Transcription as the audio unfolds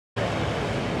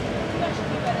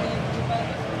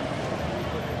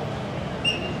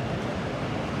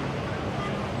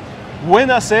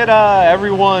Buonasera,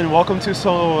 everyone. Welcome to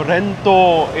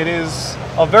Sorrento. It is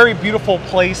a very beautiful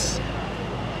place.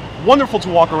 Wonderful to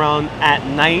walk around at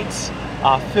night,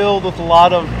 filled with a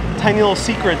lot of tiny little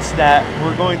secrets that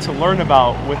we're going to learn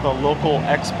about with a local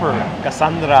expert,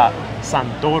 Cassandra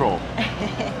Santoro.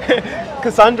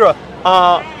 Cassandra,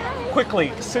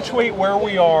 quickly, situate where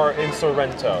we are in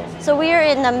Sorrento. So we are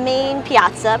in the main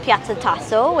piazza, Piazza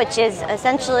Tasso, which is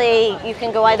essentially, you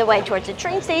can go either way towards the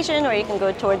train station or you can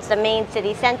go towards the main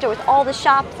city center with all the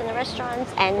shops and the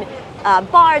restaurants and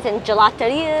bars and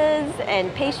gelaterias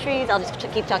and pastries. I'll just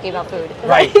keep talking about food.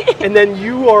 Right. And then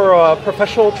you are a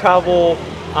professional travel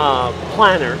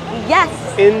planner.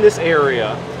 Yes. In this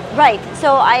area. Right.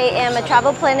 So I am a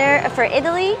travel planner for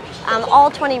Italy, all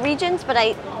 20 regions, but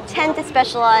I tend to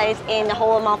specialize in the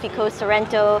whole Amalfi Coast,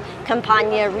 Sorrento,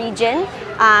 Campania region.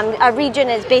 A region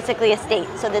is basically a state,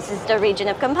 so this is the region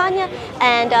of Campania.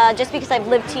 And just because I've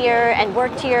lived here and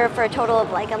worked here for a total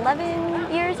of like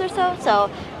 11 years or so,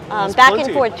 back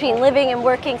and forth between living and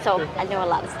working, so I know a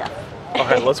lot of stuff. All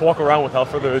right, let's walk around without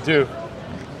further ado.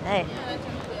 Hey.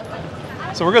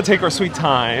 So we're gonna take our sweet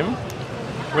time.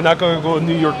 We're not going to go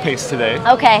New York pace today.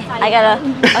 Okay, I gotta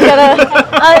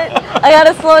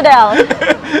slow down.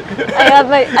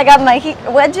 I got my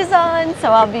wedges on,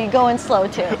 so I'll be going slow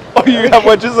too. Oh, you have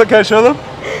wedges? Can I show them?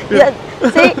 Yeah.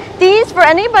 See, these for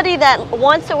anybody that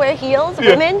wants to wear heels,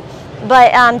 women,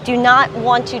 but do not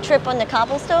want to trip on the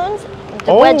cobblestones.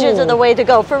 The wedges are the way to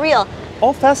go, for real.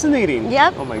 Oh, fascinating.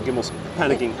 Yep. Oh my goodness,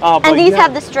 panicking. And these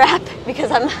have the strap because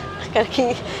I'm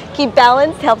gotta keep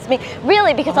balanced, helps me.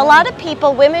 Really, because a lot of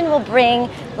people, women will bring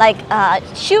like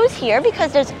shoes here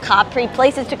because there's capri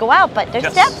places to go out, but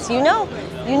there's steps, you know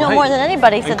right. More than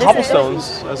anybody. So and this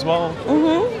cobblestones as well.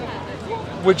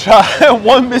 Which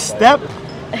one misstep,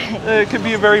 it could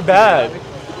be very bad.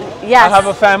 Yes. I have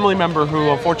a family member who,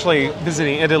 unfortunately,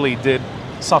 visiting Italy, did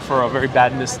suffer a very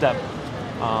bad misstep.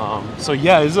 So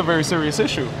yeah, this is a very serious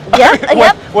issue.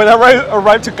 Yeah, when I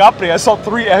arrived to Capri, I saw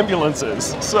 3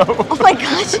 ambulances. So. Oh my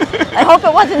gosh! I hope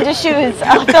it wasn't the shoes.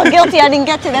 I feel guilty I didn't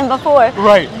get to them before.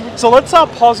 Right. So let's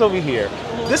pause over here.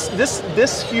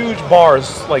 This huge bar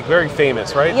is like very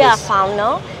famous, right? Yeah,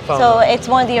 Fauno. So it's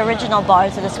one of the original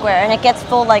bars of the square, and it gets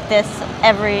full like this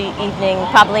every evening,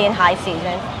 probably in high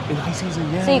season. In high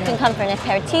season, yeah. So you can come for an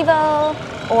aperitivo,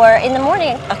 or in the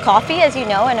morning, a coffee, as you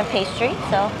know, and a pastry.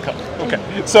 So. Okay.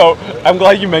 So I'm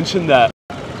glad you mentioned that.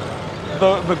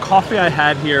 The coffee I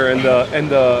had here and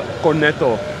the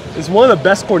cornetto is one of the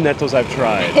best cornettos I've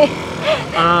tried.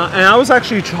 And I was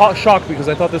actually shocked because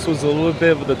I thought this was a little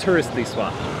bit of the touristy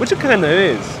spot, which it kind of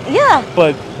is. Yeah.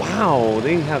 But wow,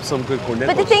 they have some good cornettos.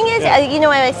 But the thing is, you know,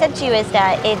 what I said to you is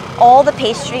that all the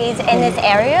pastries in this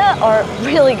area are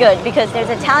really good because there's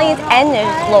Italians and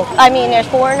there's local. I mean, there's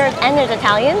foreigners and there's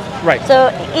Italians. Right. So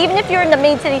even if you're in the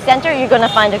main city center, you're going to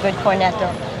find a good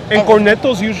cornetto. And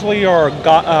cornettos usually are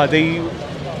they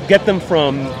get them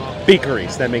from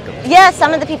bakeries that make them. Yeah,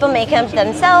 some of the people make them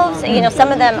themselves. You know,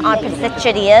 some of them are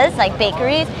pasticerias, like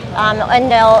bakeries,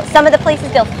 and some of the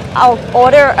places I'll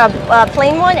order a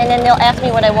plain one, and then they'll ask me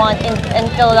what I want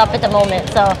and fill it up at the moment.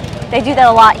 So they do that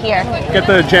a lot here. Get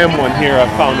the jam one here at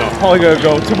Fauno. Probably gonna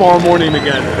go tomorrow morning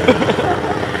again.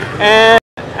 And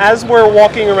as we're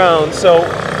walking around, so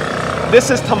this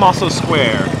is Tommaso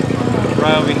Square,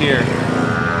 right over here.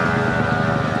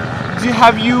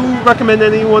 Have you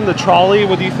recommended anyone the trolley?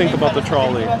 What do you think about the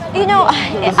trolley? You know,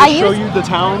 does it show you the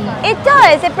town? It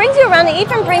does. It brings you around. It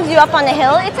even brings you up on the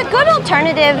hill. It's a good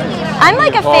alternative. I'm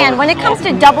like a fan. When it comes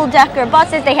to double-decker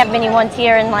buses, they have mini ones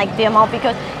here in like the Amalfi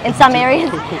Coast in some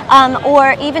areas,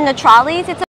 or even the trolleys.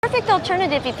 It's a perfect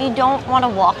alternative if you don't want to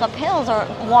walk up hills or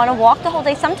want to walk the whole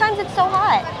day. Sometimes it's so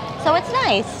hot, so it's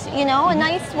nice. You know, a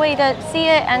nice way to see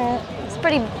it, and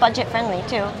pretty budget friendly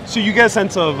too. So you get a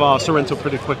sense of Sorrento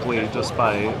pretty quickly just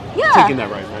by taking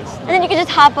that ride. Nice. And then you can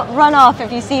just run off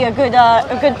if you see a good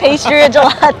pastry or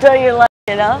gelato you like,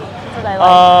 you know. That's what I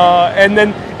like.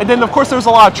 And then of course there's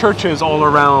a lot of churches all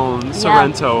around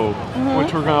Sorrento,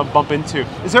 which we're gonna bump into.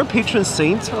 Is there a patron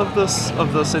saint of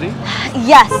the city?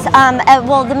 Yes.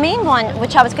 Well, the main one,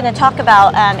 which I was going to talk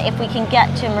about, if we can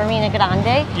get to Marina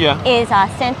Grande, is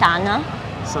Sant'Anna.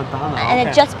 Sant'Anna. And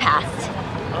it just passed.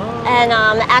 And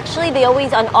actually, they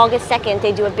always, on August 2nd,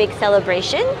 they do a big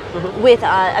celebration with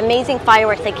amazing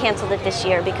fireworks. They canceled it this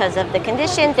year because of the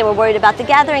conditions. They were worried about the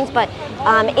gatherings, but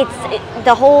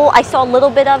I saw a little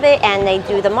bit of it, and they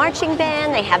do the marching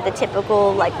band. They have the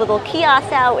typical, like, little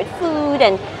kiosks out with food,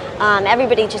 and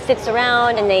everybody just sits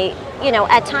around, and they, you know,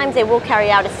 at times they will carry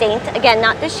out a saint. Again,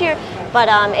 not this year, but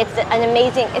it's an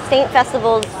amazing, saint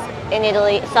festivals in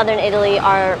Italy, southern Italy,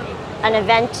 are an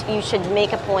event you should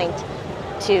make a point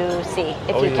to see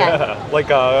if Oh you can. yeah, like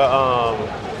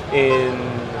in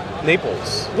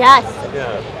Naples. Yes.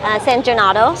 Yeah. San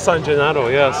Gennaro. San Gennaro,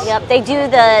 yes. Yep, they do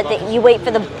you wait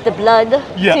for the blood.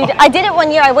 Yeah. I did it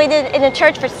one year. I waited in a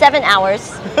church for 7 hours.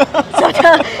 So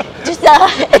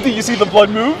Did you see the blood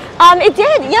move? It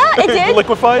did, yeah, it did.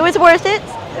 Liquefied? It was worth it.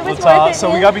 It was worth it. So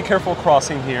yeah. we gotta be careful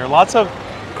crossing here. Lots of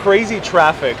crazy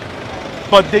traffic,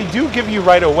 but they do give you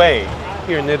right away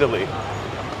here in Italy.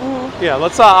 Mm-hmm. Yeah,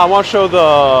 let's. I want to show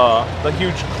the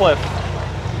huge cliff.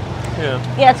 Yeah.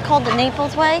 Yeah, it's called the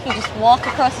Naples Way. You just walk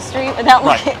across the street without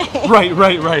looking. Right.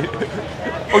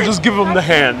 Or just give them the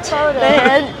hand. The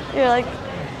hand. You're like.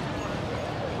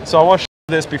 So I want to show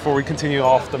this before we continue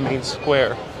off the main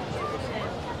square.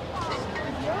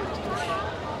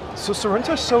 So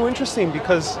Sorrento is so interesting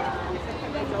because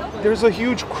there's a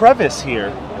huge crevice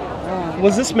here.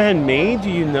 Was this man-made? Do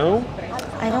you know?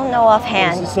 I don't know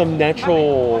offhand. Is this some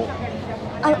natural?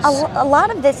 A lot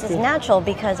of this is natural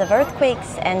because of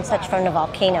earthquakes and such from the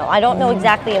volcano. I don't know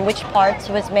exactly in which parts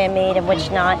was man-made and which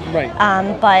not. Right.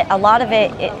 But a lot of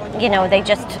it, they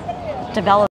just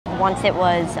developed once it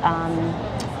was,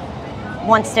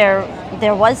 once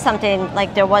there was something,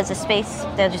 like there was a space,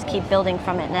 they'll just keep building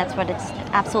from it. And that's what it's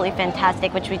absolutely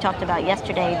fantastic, which we talked about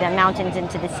yesterday, the mountains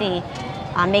into the sea,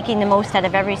 making the most out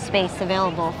of every space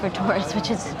available for tourists,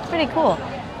 which is pretty cool.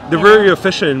 They're very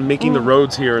efficient in making the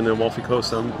roads here in the Amalfi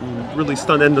Coast. I'm really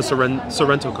stunned, and the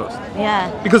Sorrento coast.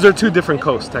 Yeah. Because they're two different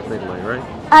coasts, technically,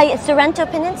 right? Sorrento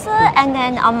Peninsula and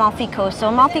then Amalfi Coast. So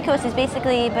Amalfi Coast is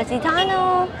basically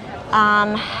Positano.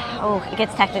 It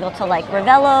gets technical to like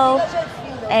Ravello.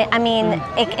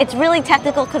 It's really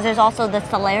technical because there's also the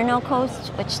Salerno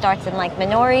coast, which starts in like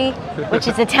Minori, which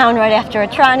is a town right after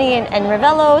Atrani and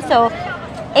Ravello. So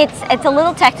it's a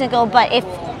little technical, but if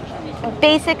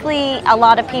basically a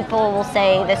lot of people will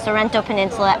say the Sorrento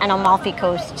Peninsula and Amalfi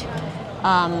Coast,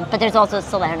 but there's also the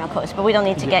Salerno coast, but we don't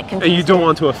need to get confused. And you don't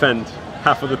want to offend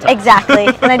half of the time. Exactly,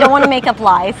 and I don't want to make up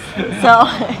lies.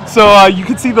 So you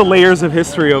can see the layers of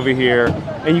history over here,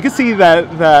 and you can see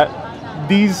that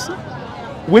these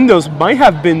windows might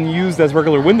have been used as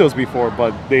regular windows before,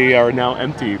 but they are now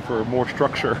empty for more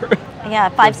structure.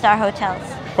 Yeah, 5-star hotels.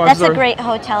 That's a great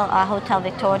hotel, Hotel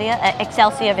Victoria,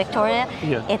 Excelsior Victoria.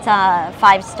 Yeah. It's a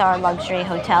 5-star luxury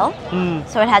hotel.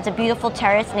 So it has a beautiful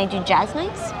terrace, and they do jazz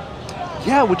nights.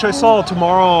 Yeah, which I saw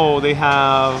tomorrow. They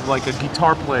have like a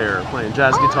guitar player playing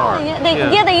jazz guitar.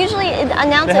 Yeah, they usually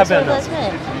announce it for the last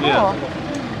minute. Cool.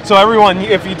 Yeah. So everyone,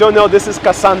 if you don't know, this is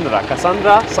Cassandra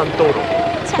Santoro.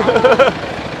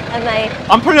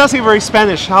 I'm pronouncing it very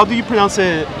Spanish. How do you pronounce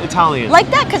it Italian? Like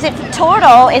that, because if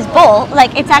Toro is bull,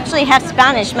 like it's actually half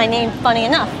Spanish. My name, funny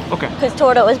enough. Okay. Because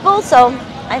Toro is bull, so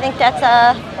I think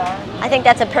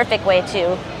that's a perfect way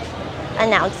to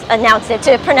announce it,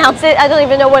 to pronounce it. I don't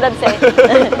even know what I'm saying.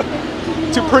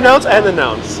 To pronounce and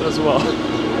announce as well.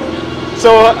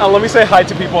 So let me say hi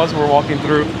to people as we're walking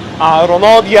through.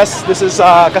 Ronald, yes, this is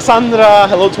Cassandra.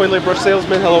 Hello, Toilet Brush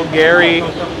Salesman. Hello, Gary.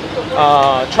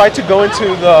 Try to go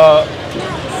into the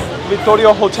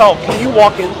Vittorio Hotel. Can you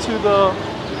walk into the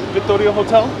Vittorio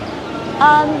Hotel?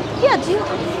 Yeah, I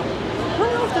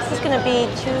don't know if this is going to be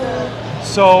too...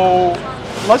 So,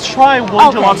 let's try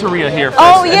one gelateria here first.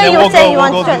 Oh, yeah, and then you were saying you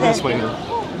want we'll to go try this way.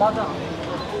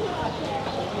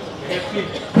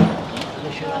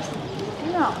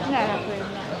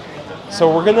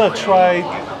 So we're going to try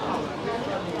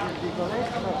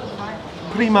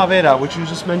Primavera, which you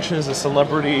just mentioned is a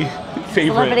celebrity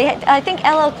favorite. I think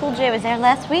LL Cool J was there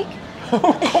last week.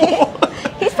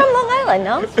 He's from Long Island,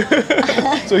 no?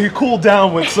 So he cooled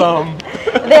down with some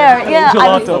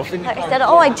gelato. I said,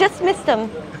 I just missed him.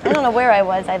 I don't know where I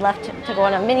was. I left to go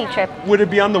on a mini trip. Would it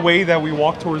be on the way that we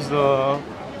walk towards the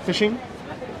fishing?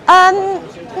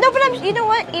 No, but you know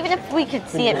what? Even if we could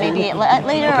see it maybe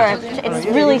later, or it's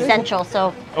really central,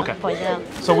 so okay. Point it out.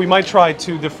 So we might try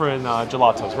two different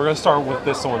gelatos. We're going to start with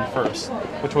this one first,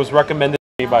 which was recommended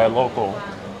to me by a local.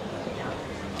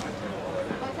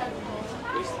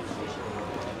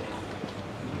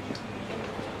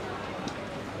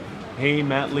 Hey,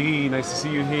 Matt Lee, nice to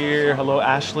see you here. Hello,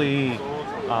 Ashley.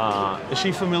 Is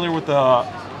she familiar with the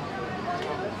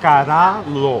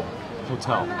Carallo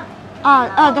Hotel?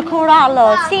 The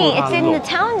Corallo. It's in the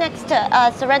town next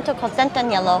to Sorrento called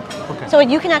Centaniello. Okay. So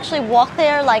you can actually walk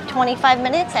there like 25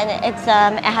 minutes, and it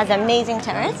has an amazing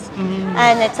terrace.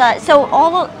 And it's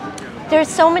there's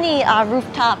so many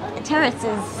rooftop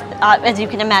terraces, as you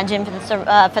can imagine, for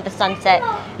the sunset,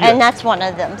 and that's one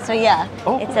of them. So yeah,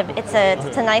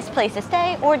 it's a nice place to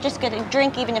stay, or just get a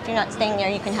drink. Even if you're not staying there,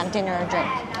 you can have dinner or drink.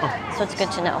 So it's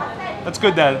good to know. That's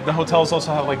good that the hotels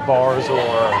also have like bars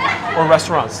or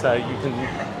restaurants that you can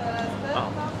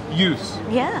youth.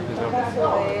 Yeah.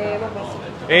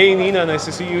 Hey Nina, nice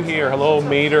to see you here. Hello,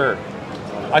 Mater.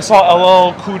 I saw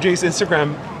LL Cool J's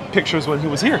Instagram pictures when he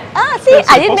was here. Ah, see,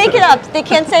 I didn't make it up. They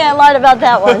can't say I lied about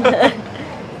that one.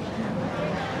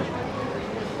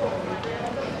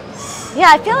 Yeah,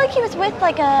 I feel like he was with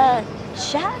like a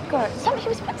Shaq or some. He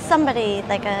was with somebody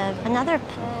like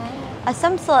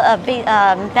some sort of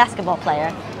basketball player.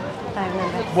 If I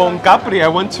remember. Well, in Capri, I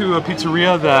went to a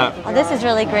pizzeria that. Oh, this is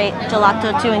really great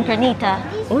gelato too in Granita.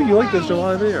 Oh, you like this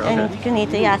gelato there? Okay. In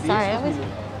Granita, yeah. Sorry,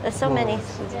 there's so many.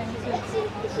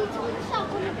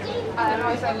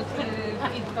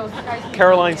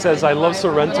 Caroline says, "I love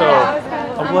Sorrento."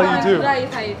 I'm glad you do.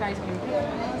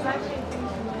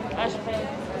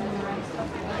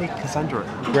 Hey, Cassandra,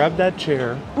 grab that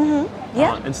chair.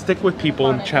 Yeah. And stick with people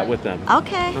and chat with them.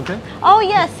 Okay. Okay. Oh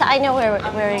yes, I know where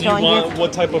you're Do you going. want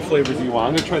what type of flavor do you want?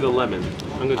 I'm gonna try the lemon.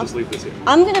 I'm gonna just leave this here.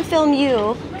 I'm gonna film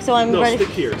you, so I'm No, ready. stick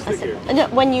here. Stick here. No,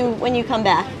 when you come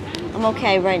back, I'm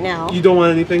okay right now. You don't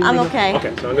want anything? I'm okay.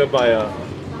 Okay, so I'm gonna buy a.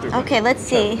 Okay, let's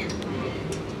see.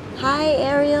 Hi,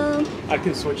 Ariel. I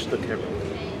can switch the camera.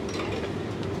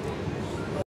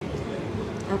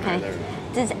 Okay.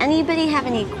 Does anybody have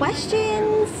any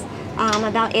questions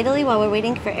about Italy while we're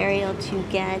waiting for Ariel to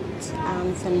get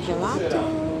some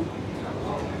gelato?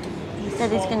 He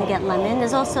said he's going to get lemon.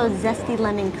 There's also zesty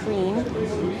lemon cream,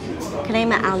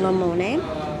 crema al limone.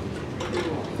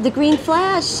 The Green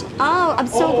Flash. Oh, I'm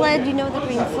so glad you know the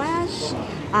Green Flash.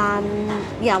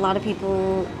 Yeah, a lot of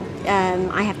people,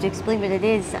 I have to explain what it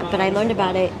is, but I learned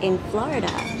about it in Florida.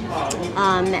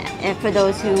 And for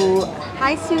those who,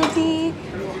 hi Susie,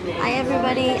 hi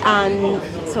everybody.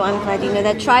 So I'm glad you know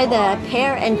that. Try the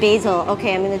pear and basil.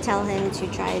 Okay, I'm going to tell him to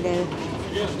try the.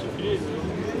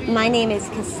 My name is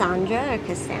Cassandra or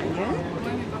Cassandra.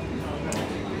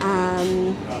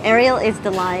 Ariel is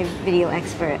the live video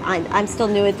expert. I'm still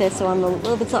new at this, so I'm a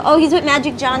little bit slow. Oh, he's with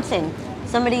Magic Johnson.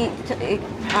 Somebody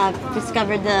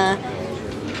discovered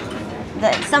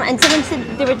and someone said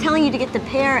they were telling you to get the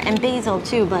pear and basil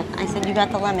too, but I said you got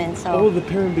the lemon. So. Oh, the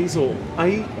pear and basil.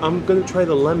 I'm gonna try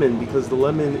the lemon because the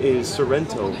lemon is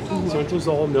Sorrento. Sorrento's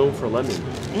all known for lemon.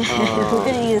 We're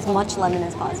gonna eat as much lemon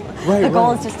as possible. Right, the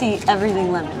goal is just to eat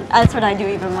everything lemon. That's what I do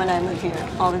even when I live here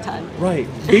all the time. Right.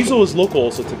 Basil is local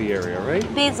also to the area, right?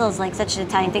 Basil is like such an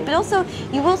Italian thing, but also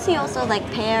you will see also like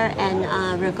pear and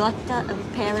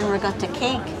ricotta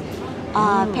cake.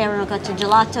 Pear and ricotta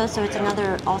gelato, so it's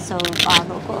another also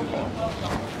local thing.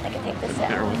 I can take this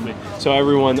Bear out. with me. So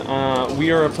everyone,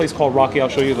 we are at a place called Rocky. I'll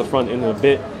show you the front in a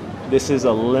bit. This is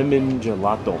a lemon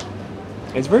gelato.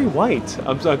 It's very white.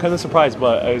 I'm kind of surprised,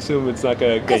 but I assume it's not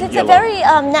gonna get Because it's yellow. a very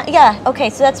yeah. Okay,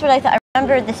 so that's what I thought. I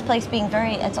remember this place being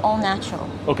it's all natural.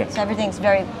 Okay. So everything's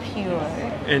very pure.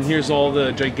 And here's all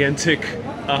the gigantic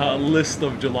list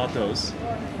of gelatos.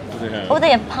 Oh, they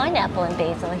have pineapple and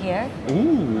basil here.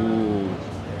 Ooh.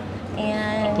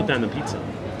 And I'll put that on the pizza.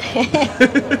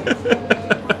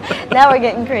 now we're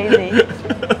getting crazy.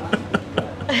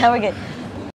 Now we're getting.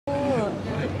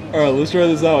 All right, let's try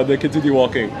this out and then continue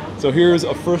walking. So here's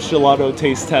a first gelato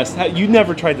taste test. You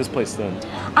never tried this place then?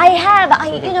 I have.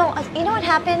 You know what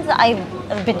happens?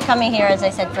 I've been coming here, as I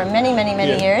said, for many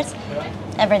years.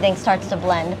 Everything starts to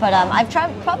blend, but I've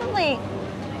tried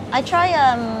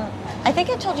I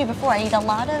think I told you before, I eat a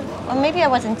lot of, or maybe I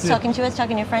wasn't talking to you, I was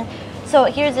talking to your friend. So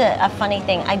here's a funny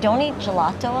thing. I don't eat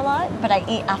gelato a lot, but I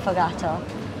eat affogato.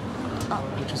 Oh.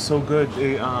 Which is so good.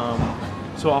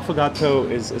 So affogato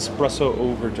is espresso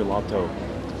over gelato.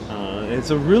 It's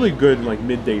a really good like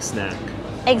midday snack.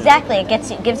 Exactly, it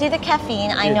gives you the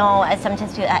caffeine. I know as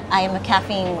sometimes I am a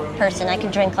caffeine person. I can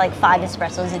drink like 5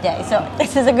 espressos a day. So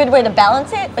this is a good way to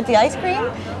balance it with the ice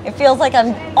cream. It feels like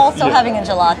I'm also having a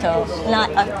gelato,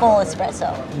 not a full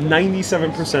espresso.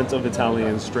 97% of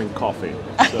Italians drink coffee.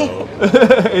 So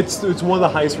it's one of the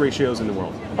highest ratios in the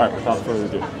world. All right, without further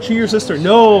ado. She your sister?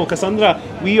 No, Cassandra,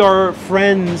 we are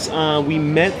friends. We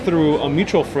met through a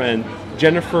mutual friend,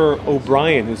 Jennifer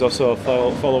O'Brien, who's also a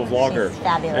fellow vlogger. She's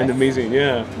fabulous. And amazing,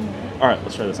 yeah. All right,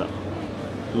 let's try this out.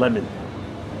 Lemon.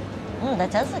 That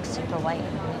does look super white.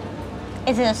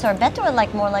 Is it a sorbetto or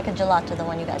more like a gelato, the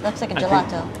one you got? Looks like a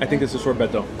gelato. I think it's a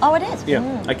sorbetto. Oh, it is?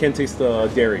 Yeah, I can't taste the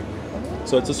dairy.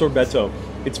 So it's a sorbetto.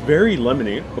 It's very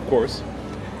lemony, of course.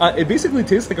 It basically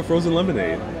tastes like a frozen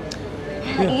lemonade.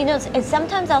 Yeah. You know,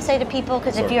 sometimes I'll say to people,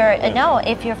 because if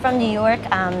you're from New York,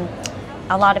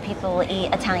 a lot of people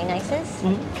eat Italian ices.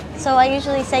 So I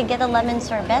usually say get a lemon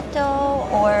sorbetto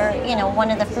or, one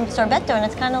of the fruit sorbetto, and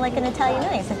it's kind of like an Italian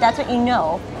ice, if that's what you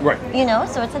know. Right.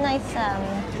 So it's a nice...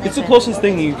 it's the closest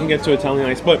thing you can get to Italian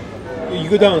ice, but you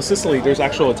go down to Sicily, there's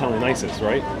actual Italian ices,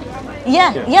 right?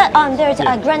 Yeah. There's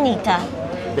Granita.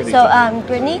 So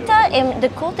granita, and the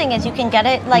cool thing is you can get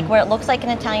it like where it looks like an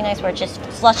Italian ice, where it's just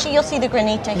slushy. You'll see the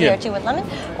granita here too with lemon,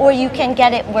 or you can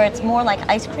get it where it's more like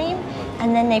ice cream,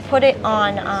 and then they put it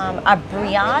on a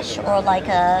brioche or like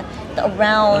a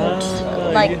round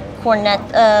cornet,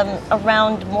 a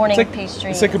round morning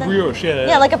pastry. It's like a brioche,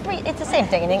 Yeah, like it's the same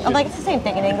thing in English. I'm like, it's the same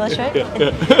thing in English, right?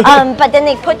 But then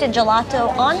they put the gelato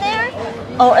on there,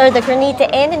 or the granita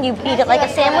in, and you eat it like a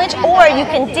sandwich, or you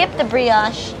can dip the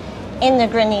brioche in the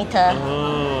granita.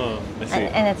 I see.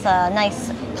 And it's a nice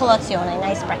colazione,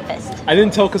 nice breakfast. I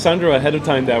didn't tell Cassandra ahead of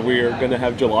time that we are going to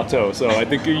have gelato, so I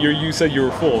think you said you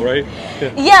were full, right?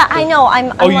 Yeah, I know. I'm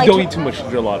you like, don't eat too much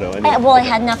gelato. I know. Well, I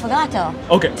had an affogato.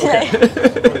 Okay.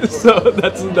 So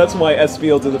that's why S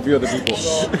feels and a few other people.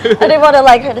 I didn't want to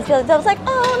hurt his feelings. I was like,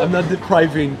 oh. I'm not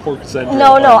depriving poor Cassandra.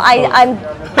 No,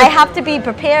 I have to be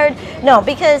prepared. No,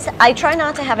 because I try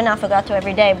not to have an affogato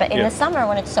every day, but in the summer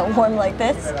when it's so warm like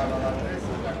this.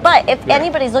 But if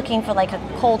anybody's looking for like a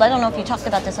cold, I don't know if you talked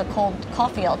about this, a cold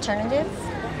coffee alternative.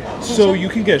 So you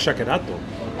can get shakerato.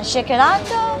 A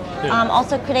shakerato,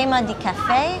 also crema di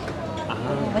cafe,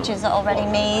 which is already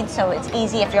made, so it's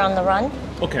easy if you're on the run.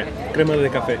 Okay, crema de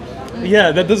cafe.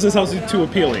 Yeah, that doesn't sound too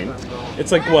appealing.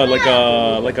 It's like what, like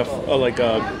a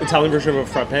Italian version of a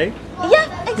frappe? Yeah,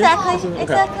 exactly, Okay.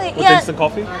 exactly. With instant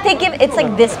coffee? It's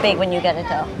like this big when you get it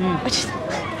though, which is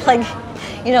like,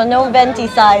 no venti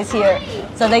size here.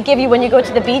 So they give you, when you go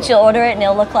to the beach, you'll order it and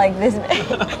it'll look like this big.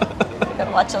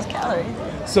 Gotta watch those calories.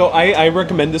 So I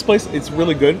recommend this place. It's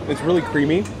really good. It's really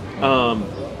creamy.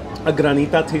 A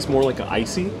granita tastes more like an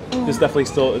icy. This definitely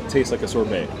still tastes like a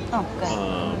sorbet. Oh,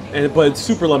 good. But it's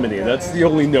super lemony. That's the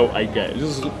only note I get.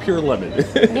 It's just pure lemon.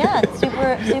 Yeah, it's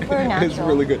super natural. It's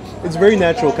really good. It's very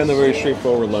natural, kind of very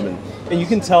straightforward lemon. And you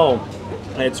can tell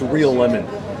it's real lemon.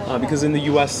 Because in the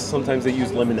US, sometimes they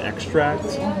use lemon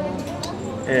extract.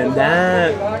 And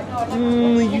that,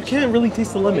 you can't really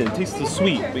taste the lemon. It tastes the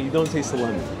sweet, but you don't taste the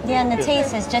lemon. Yeah, and the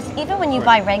taste is just, even when you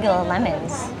buy regular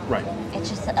lemons, right? It's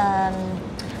just,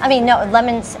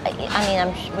 lemons,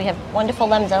 we have wonderful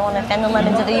lemons. I don't want to offend the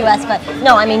lemons of the US, but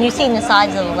no, you've seen the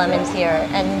size of the lemons here,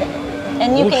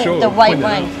 and you can, the white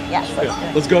wine. Yes,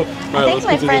 let's go. I think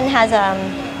my friend has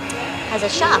a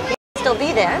shop. He'll still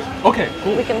be there. Okay,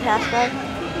 cool. We can pass by.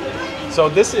 So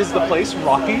this is the place,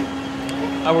 Rocky.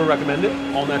 I would recommend it.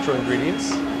 All natural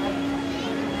ingredients.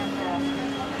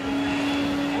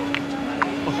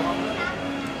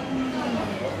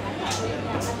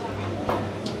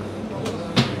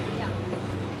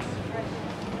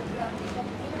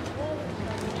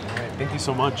 Thank you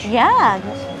so much. Yeah.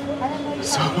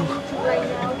 So,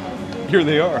 here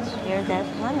they are. Here's that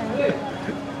lemon.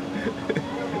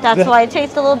 That's why it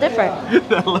tastes a little different.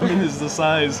 That lemon is the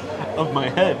size of my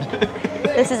head.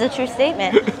 This is a true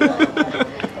statement.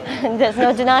 There's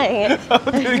no denying it. How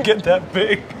did it get that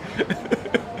big?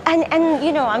 And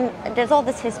there's all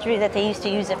this history that they used to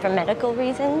use it for medical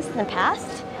reasons in the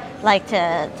past. Like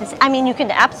you can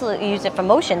absolutely use it for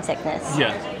motion sickness.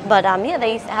 Yeah. But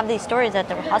they used to have these stories that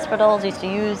the hospitals used to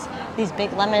use these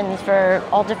big lemons for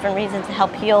all different reasons to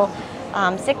help heal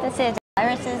sicknesses,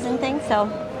 viruses, and things. So.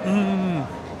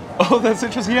 Oh, that's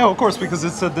interesting. Yeah, of course, because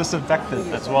it's a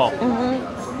disinfectant as well.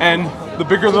 And the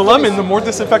bigger the lemon, the more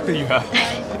disinfectant you have.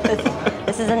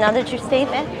 This is another true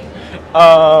statement.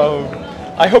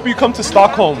 I hope you come to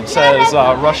Stockholm, says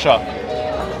Russia.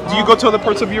 Do you go to other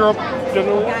parts of Europe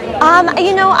generally?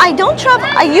 I don't travel.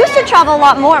 I used to travel a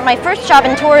lot more. My first job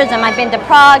in tourism, I've been to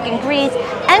Prague and Greece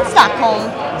and Stockholm.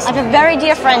 I have a very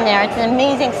dear friend there. It's an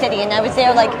amazing city, and I was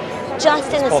there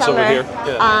just in the summer. Over here.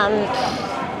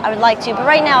 Yeah. I would like to, but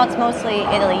right now it's mostly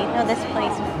Italy. You know this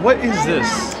place. What is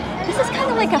this? This is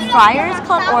kind of like a friars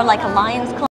club or like a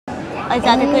lions club. Is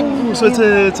that a good? So it's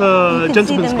a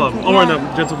gentleman's club. Yeah. Oh, no,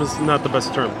 gentleman's not the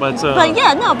best term, but. It's. I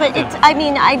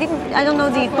don't know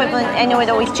the equivalent. I know it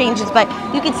always changes, but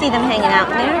you can see them hanging out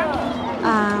in there.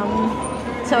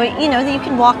 So you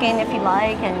can walk in if you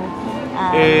like, and.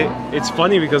 It's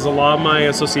funny because a lot of my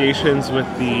associations with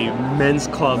the men's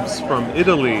clubs from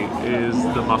Italy is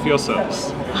the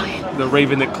mafiosos. The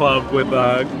Ravenet Club with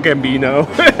Gambino.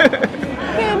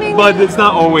 But it's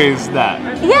not always that.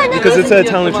 Yeah, no, because it's an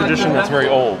Italian tradition that's very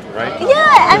old, right?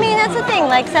 Yeah, that's the thing.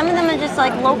 Like some of them are just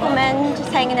like local men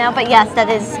just hanging out. But yes, that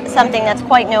is something that's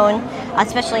quite known,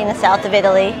 especially in the south of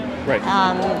Italy. Right.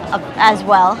 As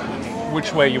well.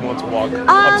 Which way you want to walk?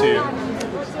 Up to you.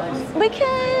 We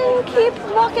can keep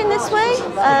walking this way.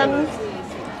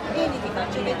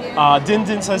 Din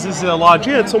Din says this is a lodge.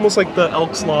 Yeah, it's almost like the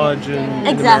Elks Lodge in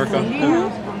America.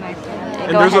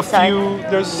 And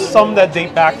there's some that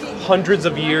date back hundreds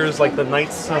of years, like the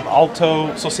Knights of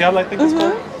Alto Social, I think it's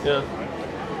called. Yeah.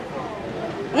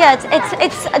 Yeah,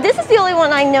 this is the only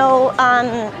one I know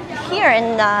here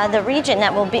in the region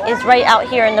that is right out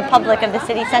here in the public of the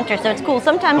city center. So it's cool.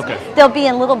 Sometimes they'll be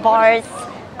in little bars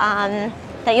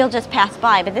that you'll just pass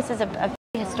by, but this is a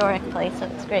historic place, so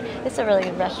it's great. It's a really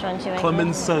good restaurant too.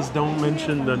 Clemens says don't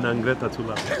mention the Nangreta too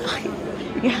loud.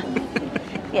 Yeah,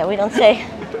 yeah, we don't say.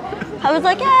 I was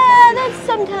like, yeah, that's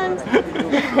sometimes.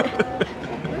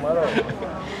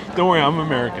 Don't worry, I'm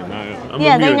American. I'm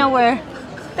yeah, immune.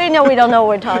 They know we don't know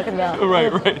what we're talking about.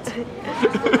 Right.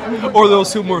 Or they'll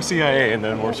assume we're CIA and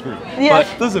then we're screwed. Yeah.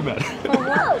 But doesn't matter.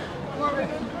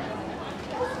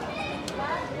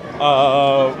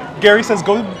 Gary says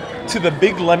go to the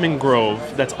big lemon grove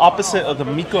that's opposite of the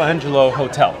Michelangelo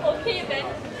Hotel.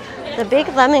 The big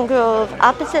lemon grove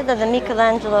opposite of the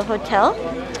Michelangelo Hotel.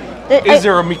 Is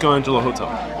there a Michelangelo Hotel?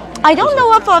 I don't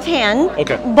know offhand,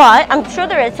 but I'm sure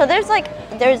there is. So there's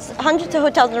hundreds of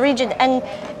hotels in the region, and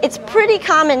it's pretty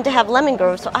common to have lemon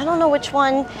groves. So I don't know which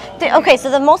one. So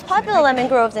the most popular lemon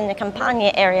groves in the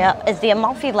Campania area is the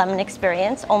Amalfi Lemon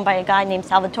Experience, owned by a guy named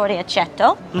Salvatore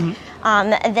Aceto.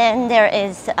 Then there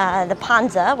is the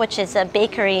Panza, which is a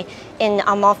bakery in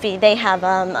Amalfi. They have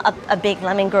a big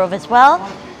lemon grove as well.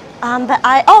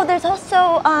 There's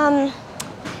also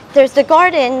there's the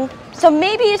garden. So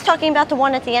maybe he's talking about the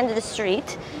one at the end of the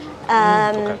street.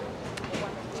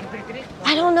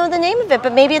 I don't know the name of it,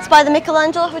 but maybe it's by the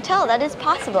Michelangelo Hotel. That is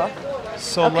possible.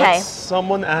 So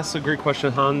someone asked a great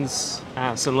question. Hans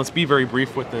asked, and let's be very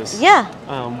brief with this. Yeah.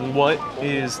 What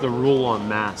is the rule on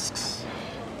masks?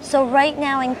 So right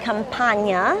now in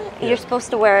Campania, you're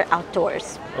supposed to wear it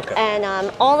outdoors.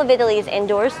 And all of Italy is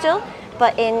indoors still.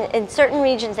 But in certain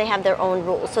regions, they have their own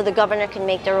rules. So the governor can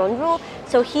make their own rule.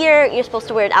 So here, you're supposed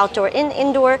to wear it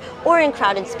indoor, or in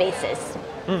crowded spaces.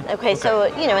 So,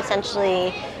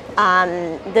 essentially,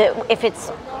 if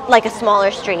it's like a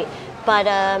smaller street. But,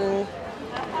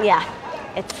 yeah,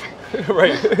 it's...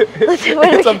 Right.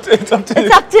 It's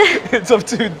up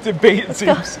to debate, it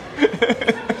seems.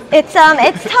 It's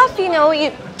tough,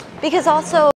 because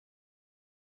also...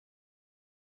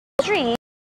 street.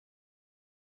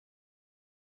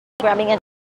 Grabbing it.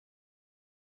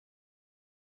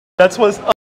 That's what's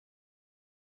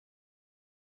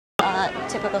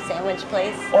typical sandwich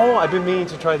place. Oh, I've been meaning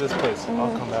to try this place.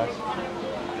 I'll come back.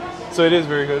 So it is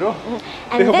very good. Oh,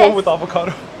 and they have one with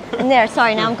avocado. And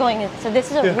sorry, now I'm going. So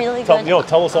this is a really good.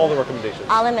 Tell us all the recommendations.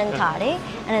 Alimentari,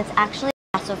 and it's actually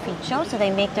sofficcio, so they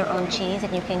make their own cheese,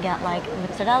 and you can get like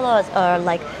mozzarella or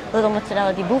like little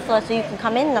mozzarella di bufala. So you can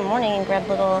come in the morning and grab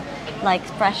little like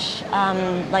fresh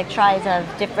tries of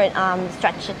different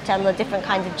stracciatella, different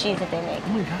kinds of cheese that they make.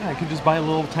 Oh my god, I could just buy a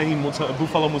little tiny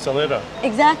buffalo mozzarella.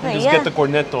 Exactly, just get the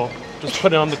cornetto, just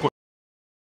put it on the cornetto,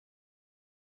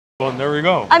 and there we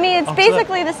go. I mean, it's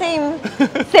basically the same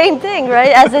thing,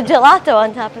 right, as a gelato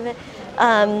on top of it.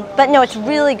 But no, it's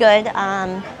really good.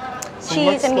 So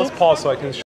cheese and meat. let's pause so I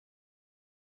can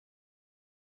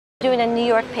doing a New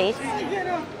York pace.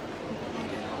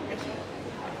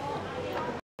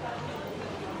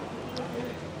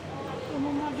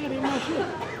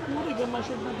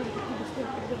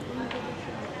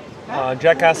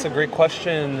 Jack asked a great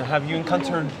question. Have you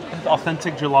encountered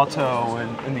authentic gelato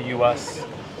in the U.S.?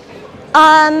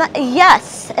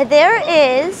 Yes, there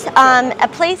is a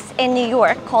place in New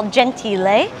York called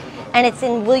Gentile, and it's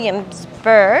in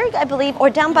Williamsburg, I believe, or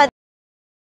down by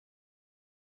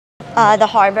the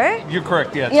harbor. You're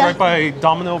correct, yeah. It's right by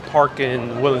Domino Park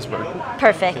in Williamsburg.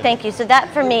 Perfect, thank you. So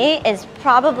that, for me, is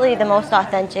probably the most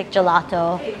authentic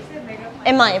gelato,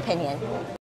 in my opinion.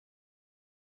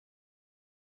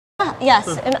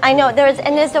 Yes, and I know there is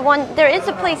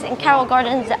a place in Carroll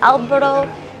Gardens, Albero.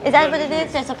 Is that what it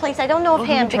is? There's a place, I don't know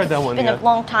offhand because it's been a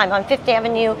long time, on 5th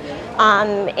Avenue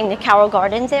in the Carroll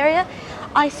Gardens area.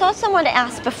 I saw someone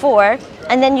ask before,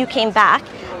 and then you came back.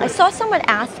 I saw someone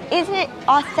ask, is it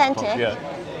authentic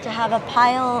to have a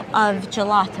pile of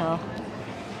gelato?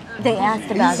 They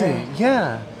asked about it.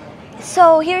 Yeah.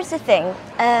 So here's the thing.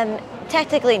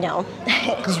 Technically, no.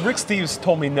 Because Rick Steves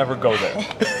told me never go there.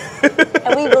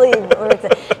 And we believe.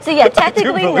 So yeah,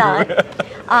 technically not.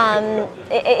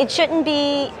 It shouldn't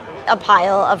be a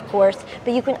pile, of course,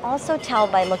 but you can also tell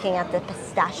by looking at the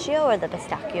pistachio or the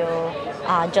pistachio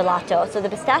gelato. So the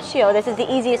pistachio, this is the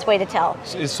easiest way to tell.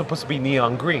 It's supposed to be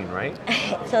neon green, right?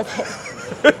 So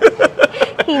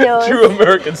he knows. True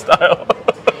American style.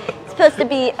 It's supposed to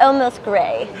be almost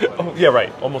gray. Oh, yeah,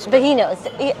 right, almost gray. But he knows.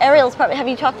 Ariel's probably, have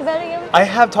you talked about it yet? I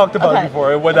have talked about it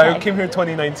before when I came here in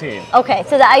 2019. Okay,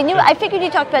 so I figured you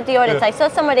talked about the audience. I saw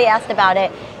somebody asked about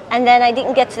it, and then I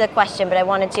didn't get to the question, but I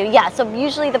wanted to. Yeah, so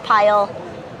usually the pile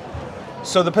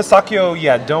So the pistachio,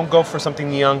 yeah, don't go for something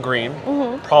neon green.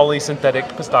 Probably synthetic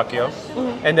pistachio.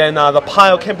 And then the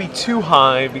pile can't be too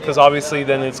high because obviously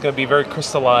then it's going to be very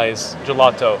crystallized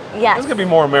gelato. Yes. It's going to be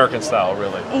more American style,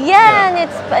 really. Yeah, and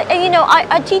it's, you know,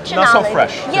 I teach Not so knowledge.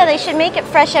 fresh. Yeah, they should make it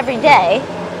fresh every day,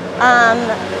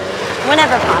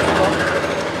 whenever possible.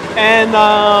 And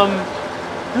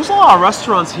there's a lot of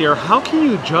restaurants here. How can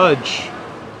you judge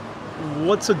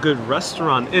what's a good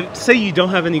restaurant? If, say you don't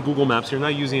have any Google Maps, you're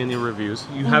not using any reviews,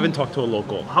 you haven't talked to a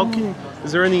local.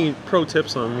 Is there any pro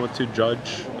tips on what to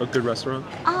judge a good restaurant?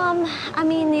 I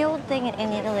mean, the old thing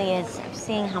in Italy is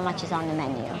seeing how much is on the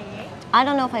menu. I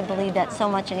don't know if I believe that so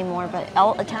much anymore, but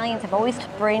Italians have always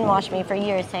brainwashed me for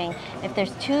years saying if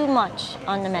there's too much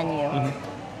on the menu,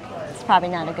 it's probably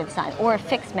not a good sign, or a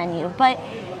fixed menu. But,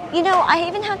 you know, I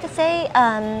even have to say,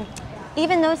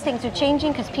 even those things are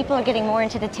changing because people are getting more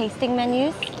into the tasting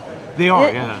menus. They are,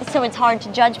 yeah. So it's hard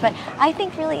to judge, but I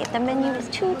think really if the menu is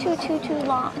too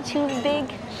long, too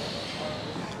big.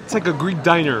 It's like a Greek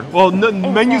diner. Well,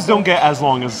 menus don't get as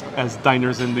long as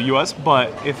diners in the U.S., but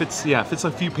if it's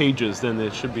a few pages, then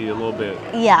it should be a little bit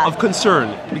of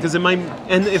concern because it might.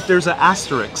 And if there's an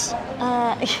asterisk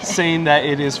saying that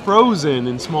it is frozen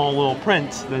in small little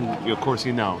print, then of course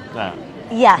you know that.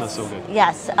 Yes. That's so good.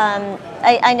 Yes.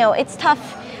 I know it's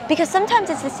tough. Because sometimes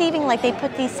it's deceiving, like they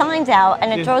put these signs out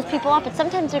and it throws people off, but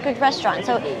sometimes they're good restaurants.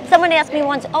 So someone asked me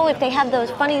once, oh, if they have those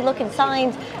funny looking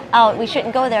signs out, we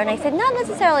shouldn't go there. And I said, not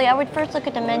necessarily, I would first look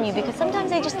at the menu because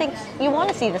sometimes they just think you want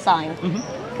to see the sign.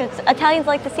 Because Italians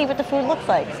like to see what the food looks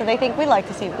like, so they think we like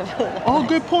to see what the food looks like. Oh,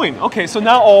 good point. Okay, so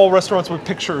now all restaurants with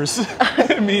pictures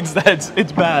means that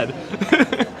it's bad.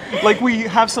 Like we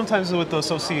have sometimes with the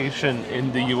association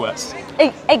in the U.S.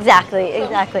 Exactly.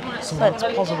 So let's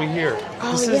pause over here.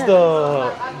 This is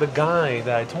the guy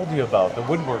that I told you about, the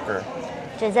woodworker.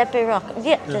 Giuseppe Rocco.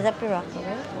 Yeah, Giuseppe Rocco,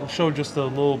 right? I'll show just a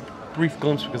little brief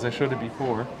glimpse because I showed it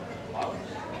before.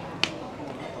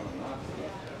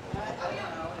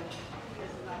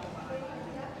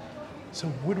 So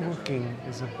woodworking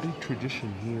is a big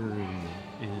tradition here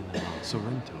in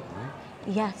Sorrento, right?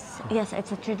 Yes,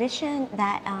 it's a tradition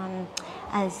that,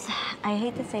 as I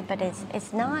hate to say, but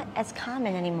it's not as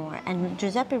common anymore. And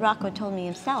Giuseppe Rocco told me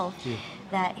himself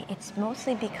that it's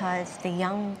mostly because the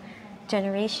young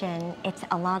generation, it's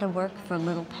a lot of work for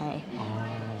little pay.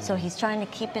 So he's trying to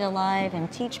keep it alive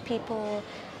and teach people,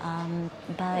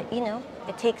 but you know,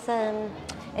 it takes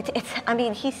I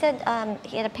mean, he said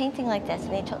he had a painting like this,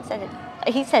 and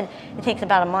he said it takes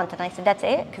about a month, and I said that's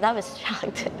it, because I was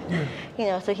shocked. You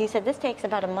know, so he said this takes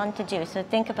about a month to do. So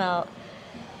think about,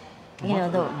 you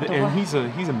know, and he's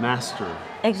a master.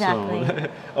 Exactly. So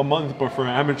a month, but for an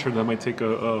amateur, that might take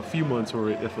a few months, or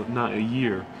if not a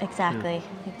year. Exactly.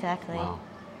 Wow.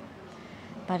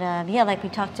 But yeah, like we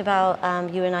talked about,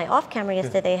 you and I off camera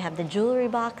yesterday, they have the jewelry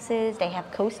boxes, they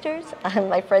have coasters.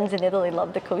 My friends in Italy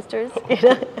love the coasters. You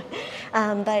know?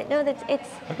 But no, it's.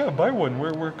 I gotta buy one.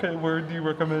 Where do you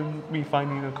recommend me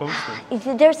finding a coaster?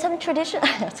 There's some tradition.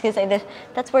 I was gonna say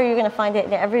that's where you're gonna find it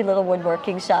in every little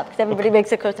woodworking shop because everybody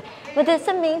makes a coaster. But there's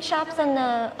some main shops on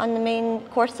the main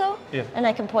Corso, and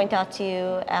I can point out to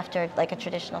you after like a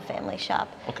traditional family shop.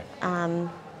 Okay.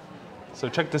 So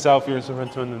check this out if you're in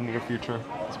Sorrento in the near future.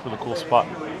 It's a pretty cool spot.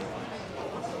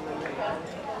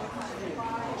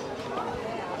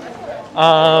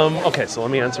 Okay, so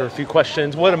let me answer a few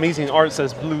questions. What amazing art,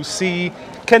 says Blue Sea.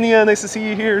 Kenya, nice to see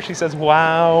you here. She says,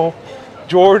 wow.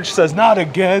 George says, not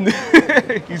again.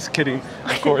 He's kidding,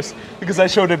 of course, because I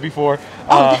showed it before.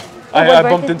 I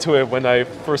bumped into it when I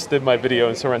first did my video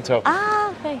in Sorrento.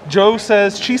 Okay. Joe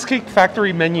says Cheesecake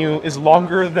Factory menu is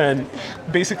longer than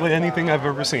basically anything I've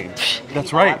ever seen.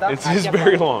 That's right. It's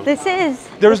very long. This is.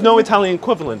 There's no Italian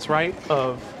equivalents, right?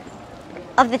 Of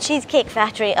the Cheesecake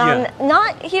Factory.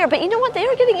 Not here, but you know what? They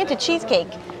are getting into cheesecake.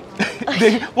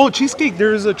 Cheesecake.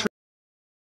 There's a.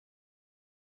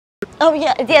 Oh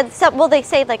yeah. So, well, they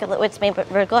say like it's made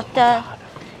with ricotta.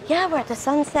 Yeah, we're at the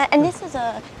sunset, and this is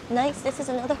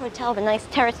another hotel, a nice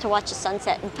terrace to watch the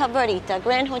sunset in Favorita,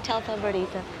 Grand Hotel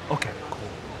Favorita. Okay, cool.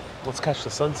 Let's catch the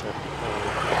sunset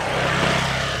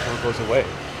before it goes away.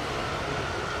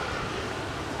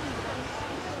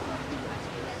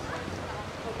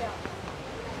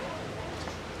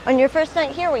 On your first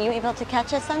night here, were you able to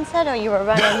catch a sunset, or you were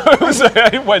running?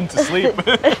 I went to sleep.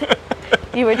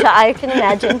 I can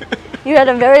imagine. You had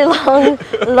a very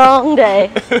long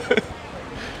day.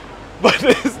 But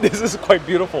this is quite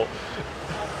beautiful.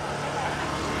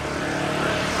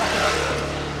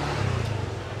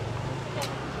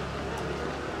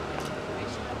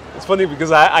 It's funny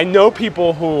because I know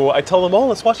people who I tell them, oh,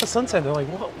 let's watch the sunset. They're like,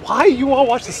 why you want to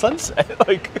watch the sunset?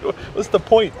 Like, what's the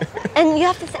point? And you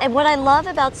have to say, what I love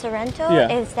about Sorrento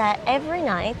Yeah. is that every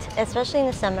night, especially in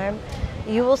the summer,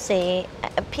 you will see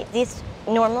these.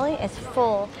 Normally, it's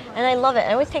full, and I love it.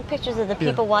 I always take pictures of the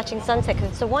people watching sunset because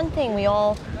it's the one thing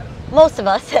most of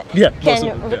us,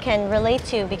 can relate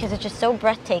to because it's just so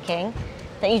breathtaking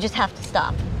that you just have to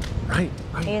stop. Right.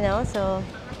 You know, so.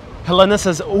 Helena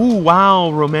says, "Oh,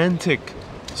 wow, romantic."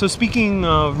 So speaking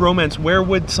of romance, where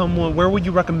would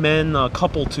you recommend a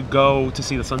couple to go to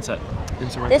see the sunset in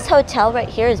Sorrento? This hotel right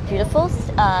here is beautiful.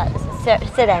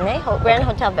 Serene, Grand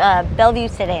Hotel, Bellevue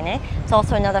Serene. It's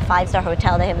also another 5-star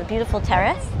hotel. They have a beautiful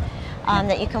terrace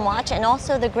that you can watch, and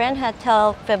also the Grand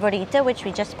Hotel Favorita, which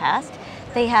we just passed.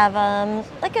 They have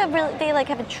have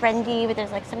a trendy, but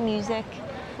there's like some music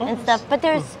and stuff. But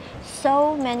there's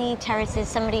so many terraces.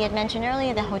 Somebody had mentioned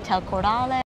earlier the Hotel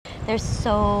Corale. There's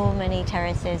so many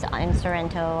terraces in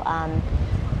Sorrento,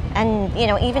 and you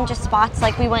know, even just spots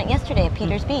like we went yesterday at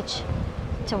Peters Beach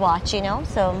to watch. You know,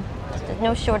 so there's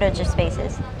no shortage of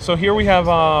spaces. So here we have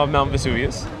Mount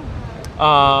Vesuvius.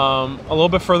 A little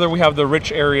bit further, we have the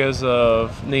rich areas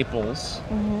of Naples.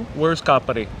 Where's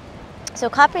Capri? So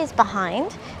Capri is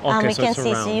behind. Okay, we so can it's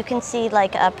see. around. So you can see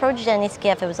like Progenis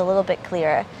Skiff. It was a little bit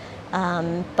clearer,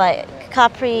 but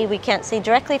Capri we can't see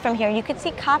directly from here. You could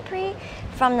see Capri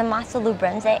from the Massa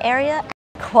Lubrense area.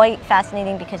 Quite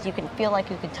fascinating because you can feel like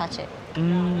you could touch it.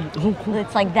 Oh, cool.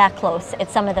 It's like that close.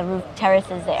 It's some of the roof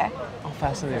terraces there. Oh,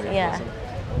 fascinating. Yeah.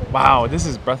 Wow, this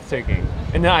is breathtaking.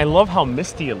 And then I love how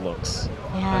misty it looks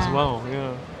Yeah. as well.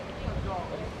 Yeah.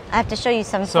 I have to show you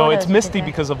some So photos. it's misty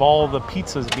because of all the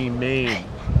pizzas being made.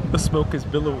 The smoke is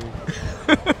billowing.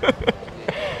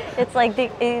 It's like the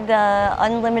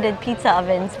unlimited pizza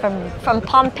ovens from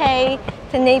Pompeii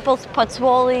to Naples,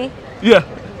 Pozzuoli, Yeah.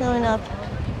 filling up.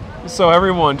 So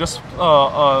everyone, just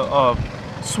a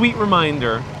sweet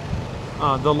reminder,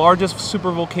 the largest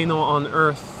supervolcano on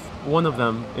Earth, one of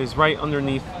them, is right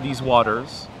underneath these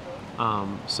waters.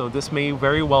 So this may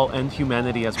very well end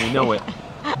humanity as we know it.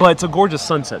 But it's a gorgeous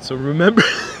sunset, so remember,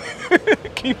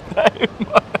 keep that in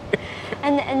mind.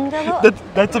 And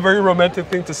That's a very romantic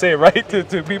thing to say, right,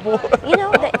 to people? you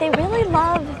know, they really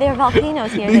love their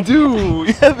volcanoes here. They do.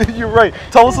 Yeah, you're right.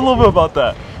 Tell us a little bit about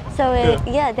that. So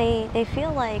they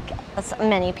feel like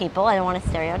many people. I don't want to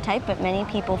stereotype, but many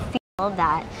people feel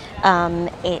that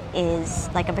it is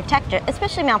like a protector,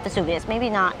 especially Mount Vesuvius. Maybe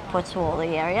not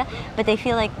Pozzuoli area, but they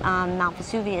feel like Mount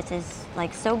Vesuvius is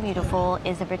like so beautiful,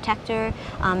 is a protector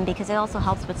because it also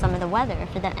helps with some of the weather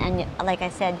for that. And like I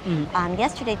said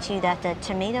yesterday to you, that the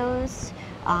tomatoes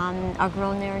are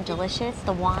grown there, delicious.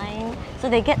 The wine, so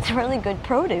they get really good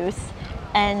produce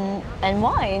and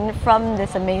wine from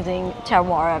this amazing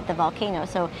terroir of the volcano.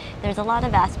 So there's a lot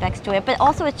of aspects to it, but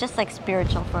also it's just like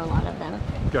spiritual for a lot of them.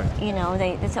 Okay. You know,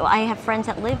 so I have friends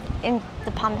that live in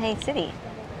the Pompeii city,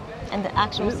 and the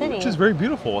actual city, Which is very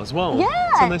beautiful as well. Yeah,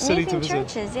 It's a nice city to amazing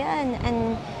visit. churches, yeah,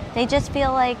 and they just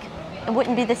feel like it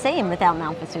wouldn't be the same without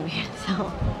Mount Vesuvius.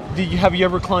 So Have you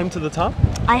ever climbed to the top?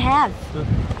 I have.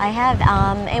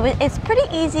 It's pretty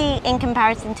easy in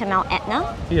comparison to Mount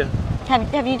Etna. Yeah.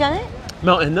 Have you done it?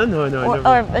 Mount Etna? No, I never.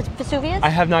 Or Vesuvius? I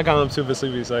have not gone up to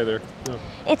Vesuvius either. No.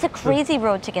 It's a crazy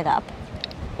road to get up.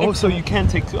 Oh, so you can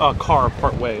take a car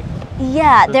part way.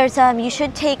 Yeah, there's you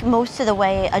should take most of the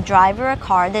way a driver, a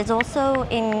car. There's also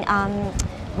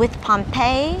with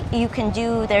Pompeii,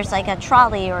 there's like a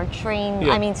trolley or a train,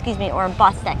 Yeah. or a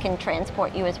bus that can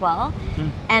transport you as well.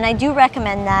 And I do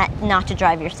recommend that not to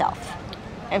drive yourself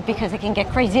because it can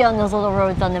get crazy on those little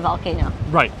roads on the volcano.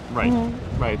 Right. Right.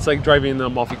 It's like driving the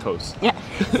Amalfi Coast. Yeah.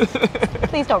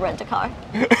 Please don't rent a car.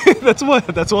 That's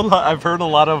what I've heard a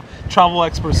lot of travel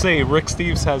experts say. Rick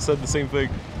Steves has said the same thing.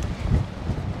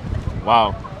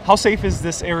 Wow. How safe is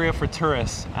this area for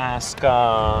tourists? Ask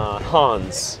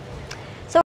Hans.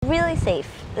 So really safe.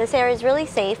 This area is really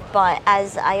safe, but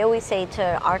as I always say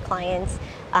to our clients,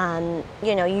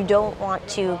 you don't want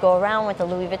to go around with a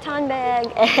Louis Vuitton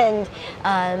bag and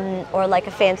or like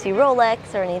a fancy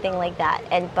Rolex or anything like that.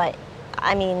 But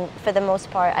I mean, for the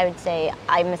most part, I would say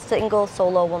I'm a single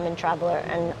solo woman traveler,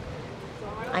 and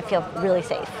I feel really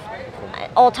safe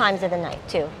at all times of the night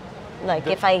too. Like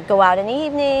if I go out in the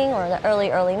evening or the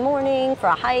early morning for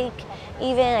a hike,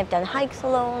 even I've done hikes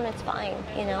alone, it's fine,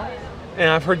 you know. And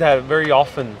I've heard that very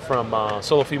often from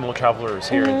solo female travelers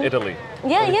here in Italy.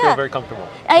 Yeah, They feel very comfortable.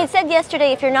 I said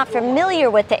yesterday, if you're not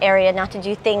familiar with the area, not to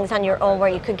do things on your own where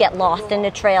you could get lost in the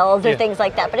trails or things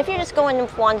like that. But if you're just going and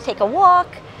want to take a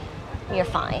walk, you're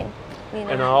fine. You know?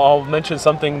 And I'll mention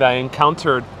something that I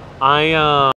encountered.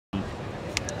 At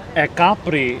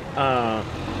Capri,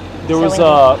 There was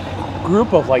a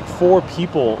group of like 4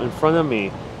 people in front of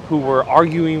me who were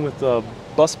arguing with the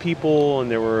bus people, and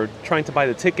they were trying to buy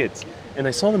the tickets. And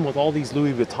I saw them with all these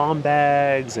Louis Vuitton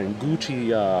bags and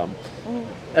Gucci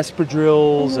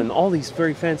espadrilles and all these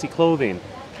very fancy clothing.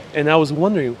 And I was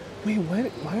wondering, wait,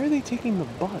 why are they taking the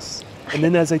bus? And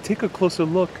then as I take a closer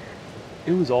look,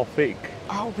 it was all fake.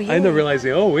 Oh, really? I ended up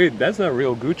realizing, oh wait, that's not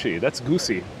real Gucci. That's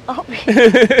Goosey. Oh,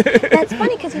 really? That's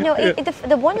funny because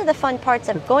one of the fun parts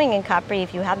of going in Capri,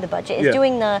 if you have the budget, is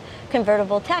doing the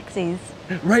convertible taxis.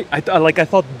 Right. I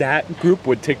thought that group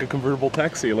would take a convertible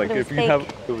taxi. Like if you fake. have,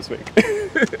 it was fake.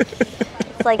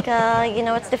 It's like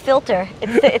it's the filter.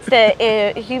 It's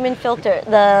the human filter,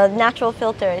 the natural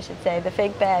filter, I should say. The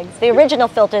fake bags. The original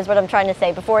filter is what I'm trying to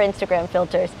say. Before Instagram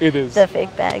filters. It is. The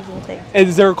fake bags and things. And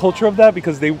is there a culture of that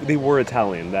because they were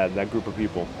Italian? That group of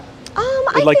people.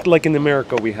 Like in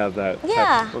America we have that.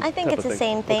 Yeah, I think it's the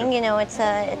same thing. Okay. You know, it's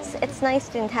nice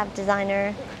to have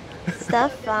designer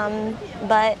stuff,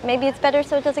 but maybe it's better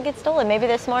so it doesn't get stolen. Maybe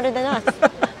they're smarter than us.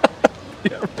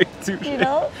 Yeah, right. Too. You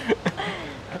know.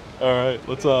 All right,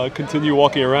 let's continue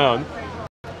walking around.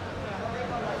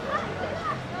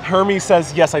 Hermes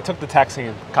says, yes, I took the taxi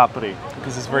in Capri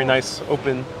because it's very nice,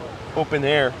 open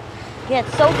air. Yeah,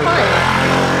 it's so fun.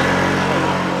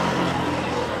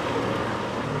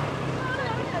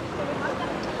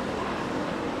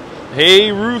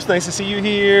 Hey, Ruth, nice to see you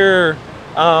here.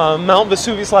 Mount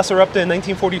Vesuvius last erupted in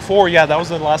 1944. Yeah, that was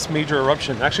the last major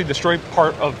eruption. Actually destroyed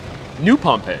part of New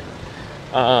Pompeii.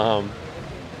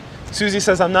 Susie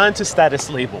says, I'm not into status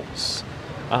labels.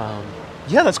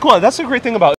 Yeah, that's cool. That's a great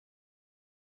thing about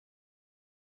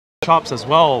shops as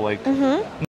well, like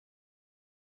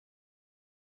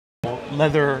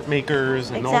leather makers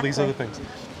and all these other things.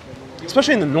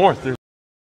 Especially in the north.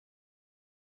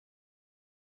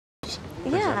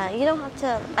 Yeah, you don't have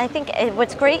to. I think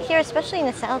what's great here, especially in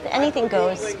the south, anything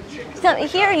goes. So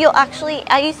here you'll actually,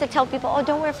 I used to tell people, oh,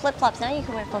 don't wear flip-flops. Now you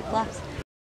can wear flip-flops.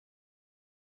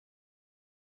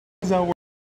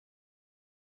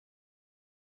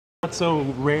 Not so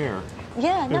rare.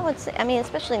 Yeah, no, I mean,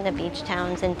 especially in the beach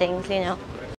towns and things, you know.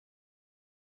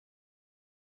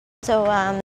 So,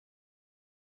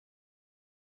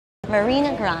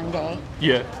 Marina Grande.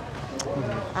 Yeah.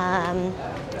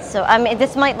 So, I mean,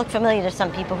 this might look familiar to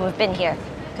some people who have been here,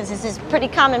 because this is a pretty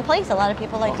common place. A lot of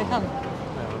people like to come.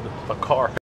 A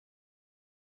car.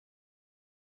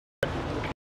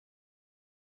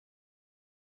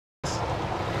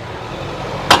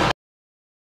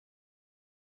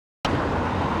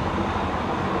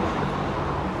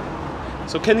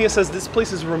 So Kenya says this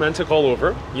place is romantic all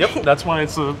over. Yep, that's why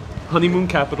it's a honeymoon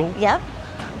capital. Yep.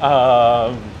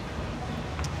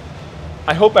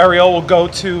 I hope Ariel will go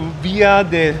to Via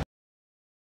de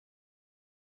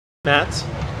Matt.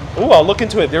 Oh, I'll look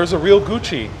into it. There's a real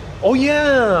Gucci. Oh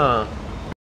yeah.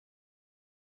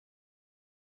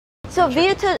 So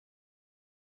Via to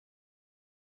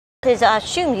is a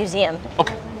shoe museum.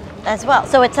 Okay. As well.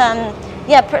 So it's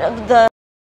the.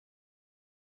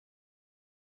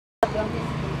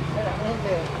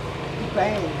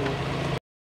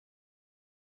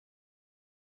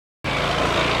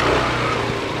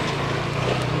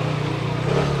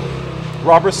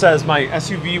 Robert says my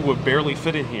SUV would barely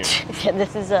fit in here. Yeah,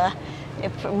 this is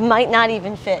it might not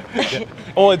even fit. Yeah.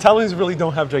 Well, Italians really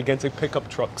don't have gigantic pickup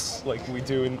trucks like we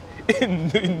do in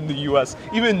the U.S.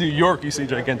 Even in New York, you see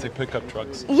gigantic pickup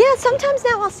trucks. Yeah, sometimes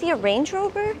now I'll see a Range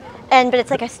Rover, but it's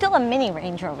like still a mini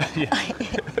Range Rover. Yeah.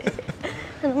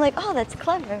 And I'm like, oh, that's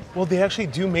clever. Well, they actually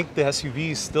do make the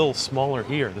SUVs still smaller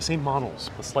here, the same models,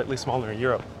 but slightly smaller in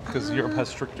Europe, because Europe has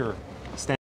stricter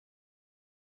standards.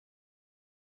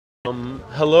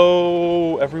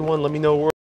 Hello, everyone. Let me know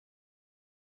where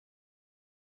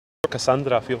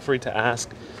Cassandra. Feel free to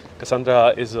ask.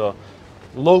 Cassandra is a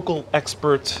local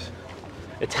expert,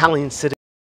 Italian citizen.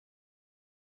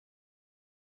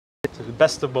 The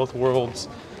best of both worlds.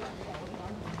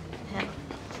 Yeah.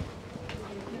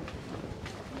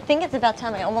 I think it's about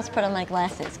time I almost put on my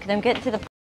glasses because I'm getting to the.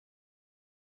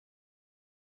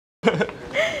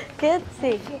 Good.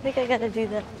 See, I think I gotta do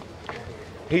that.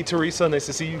 Hey Teresa, nice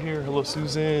to see you here. Hello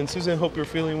Susan. Susan, hope you're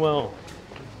feeling well.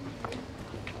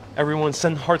 Everyone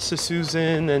send hearts to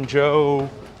Susan and Joe.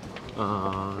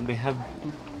 They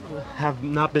have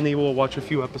not been able to watch a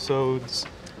few episodes.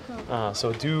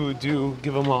 So do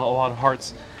give them a lot of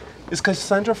hearts. Is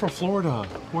Cassandra from Florida?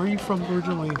 Where are you from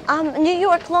originally? New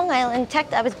York, Long Island.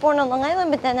 I was born on Long Island,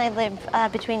 but then I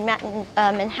live between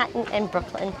Manhattan and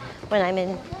Brooklyn when I'm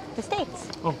in the States.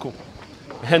 Oh, cool.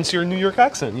 Hence your New York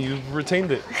accent. You've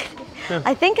retained it. Yeah.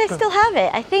 I think I still have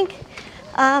it. I think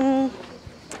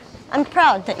I'm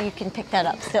proud that you can pick that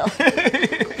up still.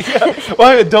 Yeah.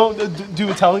 Well, do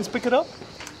Italians pick it up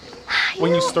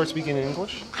when you start speaking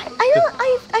English?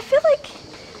 I feel like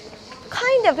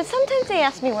kind of, but sometimes they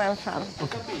ask me where I'm from.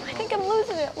 Okay. I think I'm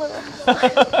losing it a little.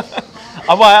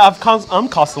 I'm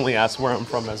constantly asked where I'm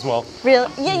from as well. Really?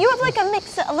 Yeah, you have like a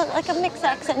mixed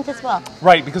accent as well.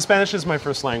 Right, because Spanish is my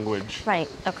first language. Right.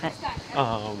 Okay.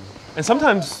 And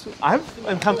sometimes I've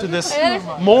encountered this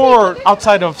more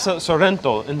outside of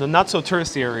Sorrento, in the not so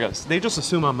touristy areas. They just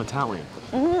assume I'm Italian.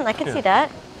 I can see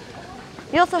that.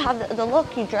 You also have the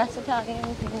look. You dress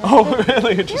Italian. Oh,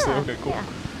 really? Interesting. Yeah, Okay, cool. yeah.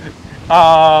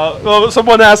 Well,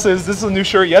 someone asked, is this a new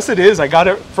shirt? Yes, it is. I got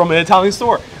it from an Italian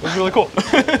store. It was really cool.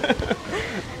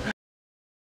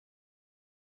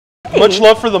 Much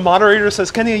love for the moderator,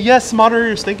 says Kenya. Yes,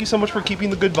 moderators, thank you so much for keeping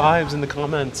the good vibes in the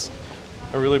comments.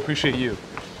 I really appreciate you.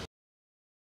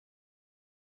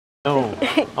 No,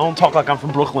 I don't talk like I'm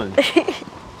from Brooklyn.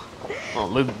 Oh,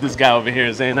 look at this guy over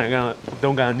here saying I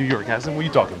don't got a New York accent. What are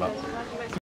you talking about?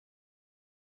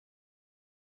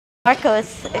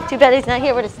 Marcos, too bad he's not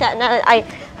here with a Staten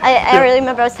Island. I really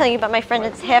remember I was telling you about my friend.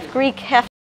 It's half Greek, half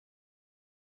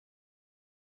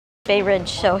Bay Ridge.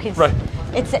 So he's. Right.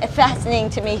 It's fascinating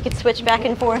to me. He could switch back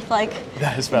and forth like.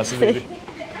 That is fascinating.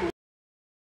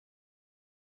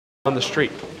 On the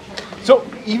street. So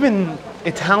even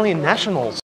Italian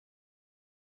nationals,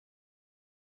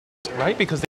 right?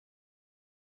 Because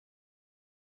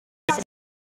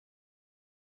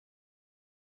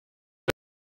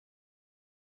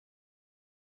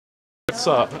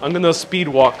I'm gonna speed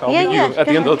walk. I'll meet you at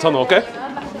the end of the tunnel, okay?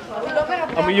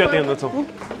 I'll meet you at the end of the tunnel.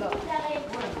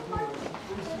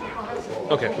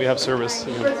 Okay, we have service.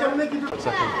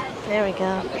 There we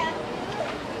go.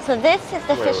 So this is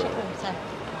the fishing room, sir.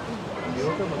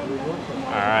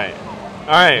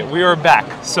 All right, we are back.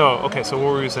 So, okay, so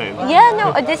what were you saying? Yeah,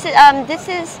 no, this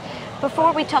is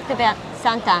before we talked about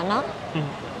Sant'Anna,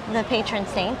 the patron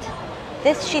saint.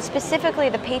 She's specifically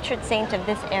the patron saint of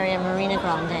this area, Marina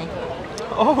Grande.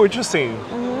 Oh, interesting.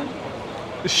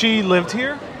 She lived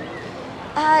here?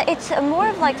 It's more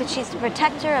of like that she's the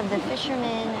protector of the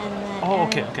fishermen and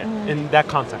the okay. In that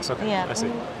context, okay. Yeah. I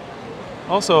see.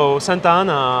 Also, Santa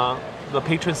Anna, the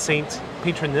patroness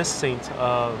saint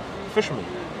of fishermen.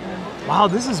 Wow,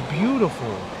 this is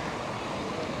beautiful.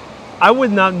 I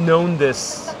would not known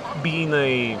this being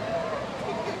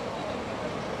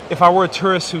if I were a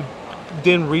tourist who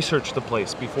didn't research the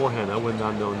place beforehand, I would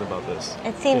not have known about this.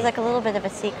 It seems like a little bit of a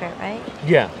secret, right?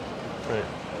 Yeah, right.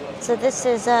 So this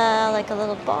is like a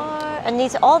little bar,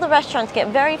 and all the restaurants get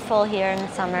very full here in the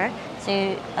summer. So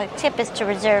a tip is to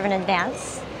reserve in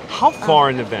advance. How far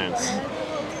in advance?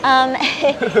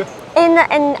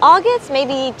 In August,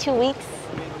 maybe 2 weeks.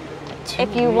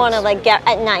 If you want to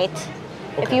at night,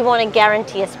 if you want to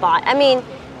guarantee a spot. I mean,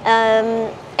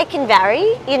 it can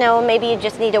vary. You know, maybe you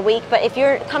just need a week. But if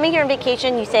you're coming here on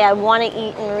vacation, you say I want to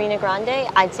eat in Marina Grande,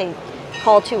 I'd say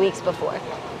call 2 weeks before.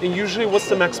 And usually, what's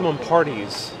the maximum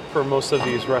parties for most of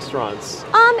these restaurants?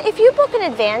 If you book in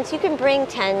advance, you can bring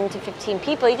 10 to 15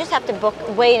 people. You just have to book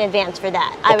way in advance for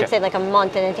that. I would say like a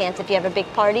month in advance if you have a big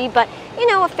party. But, you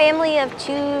know, a family of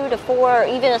 2 to 4, or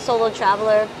even a solo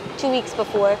traveler, 2 weeks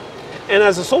before. And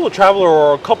as a solo traveler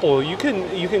or a couple, you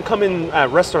can come in at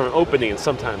restaurant opening and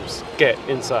sometimes get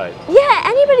inside. Yeah,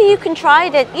 anybody you can try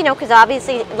to, you know, because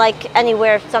obviously, like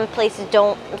anywhere, some places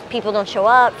people don't show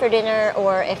up for dinner,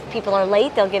 or if people are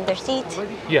late, they'll give their seat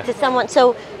to someone.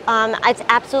 So it's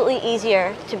absolutely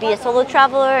easier to be a solo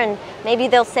traveler, and maybe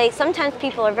they'll say, sometimes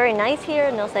people are very nice here,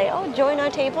 and they'll say, oh, join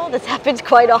our table. This happens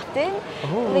quite often.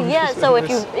 Oh, yeah, so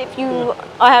if you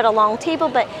are at a long table,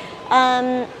 but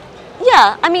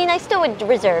yeah, I mean, I still would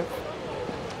reserve,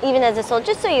 even as a solo,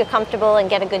 just so you're comfortable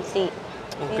and get a good seat.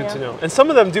 Good to know. And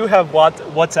some of them do have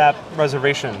WhatsApp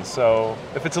reservations, so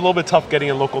if it's a little bit tough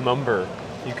getting a local number,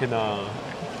 you can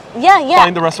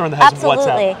find the restaurant that has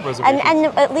WhatsApp reservations. And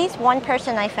at least one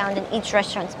person I found in each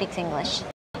restaurant speaks English.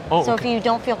 Oh, so if you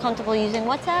don't feel comfortable using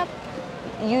WhatsApp,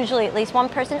 usually at least one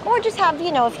person, or just have,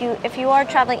 you know, if you are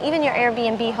traveling, even your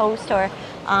Airbnb host or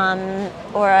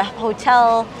a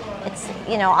hotel, it's,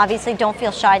 you know, obviously don't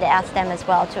feel shy to ask them as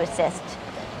well to assist.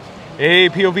 Hey,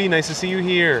 POV, nice to see you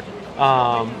here.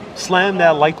 Slam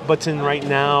that like button right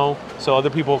now so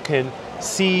other people can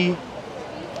see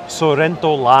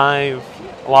Sorrento live.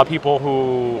 A lot of people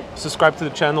who subscribe to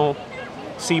the channel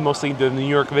see mostly the New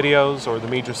York videos or the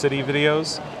major city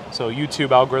videos. So YouTube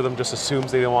algorithm just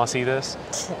assumes they don't want to see this.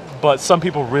 But some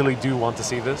people really do want to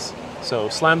see this. So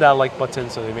slam that like button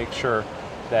so they make sure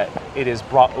that it is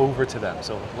brought over to them.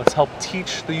 So let's help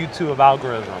teach the YouTube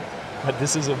algorithm that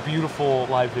this is a beautiful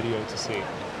live video to see.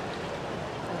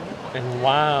 And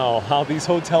wow, how these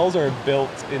hotels are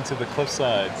built into the cliff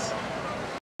sides.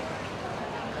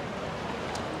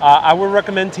 I would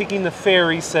recommend taking the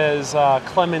ferry, says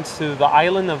Clements, to the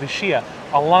island of Ischia.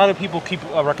 A lot of people keep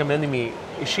recommending me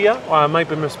Ischia, or I might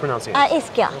be mispronouncing it.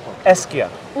 Ischia. Ischia.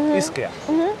 Ischia.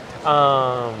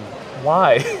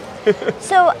 Why?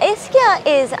 So Ischia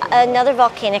is another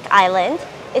volcanic island.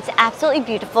 It's absolutely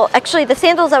beautiful. Actually, the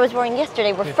sandals I was wearing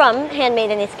yesterday were from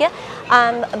handmade in Ischia.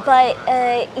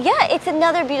 Yeah, it's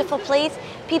another beautiful place.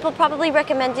 People probably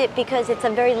recommend it because it's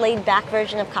a very laid-back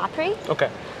version of Capri. Okay.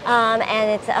 And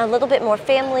it's a little bit more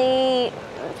family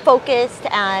focused.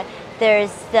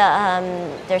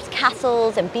 There's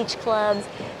castles and beach clubs,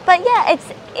 but yeah,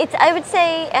 it's I would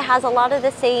say it has a lot of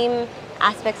the same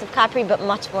aspects of Capri, but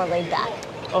much more laid back.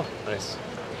 Oh, nice.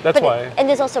 That's why. And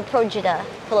there's also Procida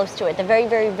close to it, the very,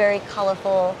 very, very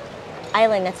colorful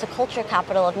island. That's the culture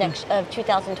capital of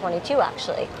 2022,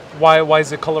 actually. Why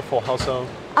is it colorful? How so?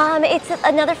 It's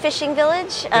another fishing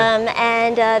village,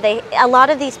 and a lot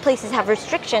of these places have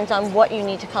restrictions on what you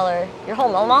need to color your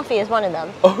home. Amalfi is one of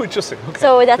them. Oh, interesting. Okay.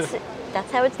 So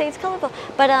that's how it stays colorful.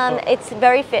 But it's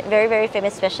very, very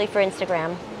famous, especially for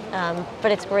Instagram.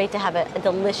 But it's great to have a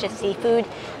delicious seafood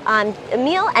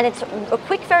meal, and it's a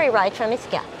quick ferry ride from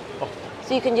Ischia. Oh.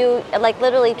 So you can do, like,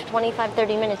 literally 25,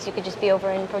 30 minutes, you could just be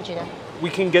over in Procida. We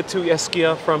can get to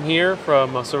Ischia from here,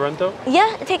 from Sorrento?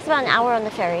 Yeah, it takes about an hour on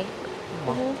the ferry.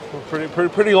 Well,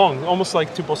 pretty long, almost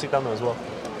like to Positano as well.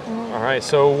 All right,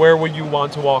 so where would you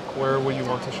want to walk? Where would you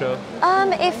want to show?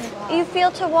 If you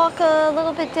feel to walk a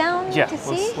little bit down to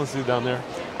see. Let's do down there.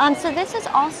 So this is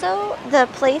also the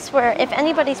place where, if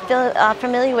anybody's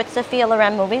familiar with Sophia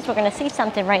Loren movies, we're going to see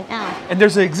something right now. And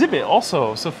there's an exhibit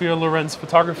also, Sophia Loren's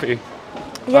photography.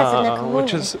 Yes, in the Comune.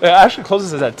 Which is, it actually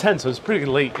closes at 10, so it's pretty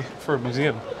late for a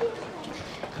museum.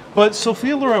 But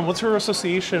Sophia Loren, what's her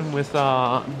association with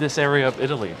this area of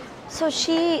Italy? So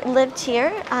she lived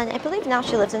here, and I believe now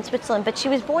she lives in Switzerland, but she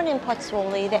was born in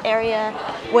Pozzuoli, the area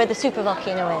where the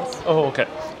supervolcano is. Oh, okay.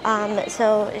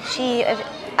 So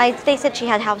they said she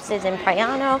had houses in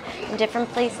Praiano, in different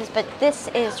places, but this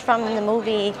is from the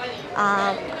movie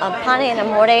Pane and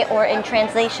Amore, or in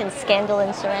translation, Scandal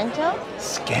in Sorrento.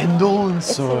 Scandal in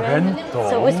Sorrento.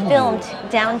 So it was filmed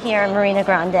down here in Marina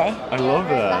Grande. I love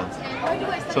that.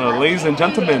 So, ladies and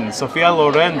gentlemen, Sophia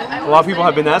Loren. A lot of people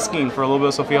have been asking for a little bit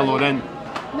of Sophia Loren.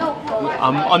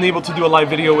 I'm unable to do a live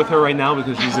video with her right now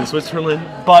because she's in Switzerland,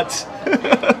 but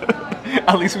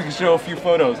at least we can show a few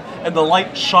photos. And the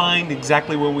light shined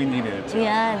exactly where we needed it to.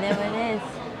 Yeah, there it is.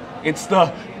 It's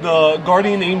the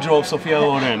guardian angel of Sophia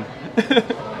Loren.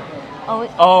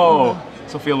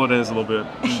 Sophia Loren is a little bit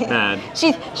mad.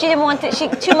 She didn't want to,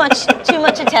 too much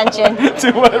attention.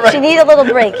 Right. She needed a little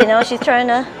break, you know. She's trying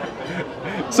to.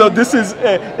 So this is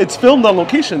it's filmed on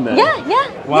location then.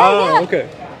 Yeah. Wow. Yeah. Okay.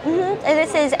 And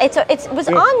it was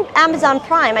on Amazon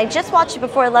Prime. I just watched it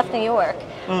before I left New York,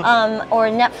 or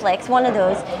Netflix, one of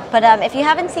those. But if you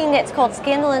haven't seen it, it's called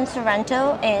Scandal in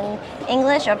Sorrento in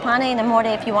English, or Pane and Amore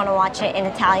if you want to watch it in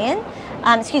Italian.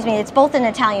 Excuse me, it's both in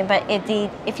Italian, but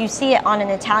if you see it on an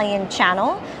Italian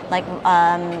channel, like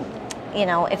you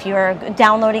know, if you're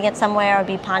downloading it somewhere,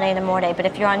 it'll be Pane and Amore. But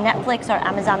if you're on Netflix or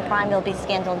Amazon Prime, it'll be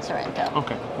Scandal in Sorrento.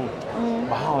 Okay, cool.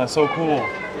 Wow, that's so cool.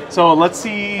 So let's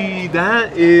see,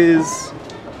 that is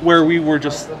where we were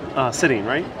just sitting,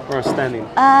 right? Or standing?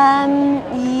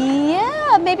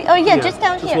 Yeah, maybe. Oh, yeah, just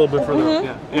down here. Just a little bit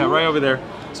further. Yeah, right over there.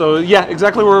 So yeah,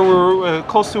 exactly where we're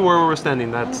close to where we were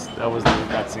standing. That was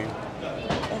that scene.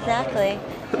 Exactly.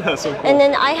 That's so cool. And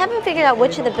then I haven't figured out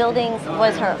which of the buildings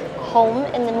was her home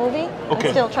in the movie. Okay.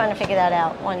 I'm still trying to figure that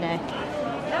out one day.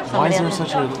 Why is there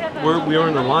such a... We are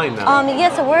in the line now. Yeah,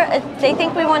 so they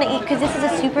think we want to eat, because this is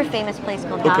a super famous place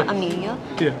called Da Emilia.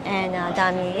 Yeah. And Da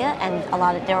Emilia, and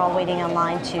they're all waiting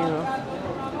online to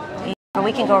eat. Or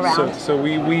we can go around. So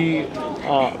we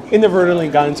inadvertently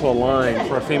got into a line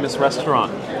for a famous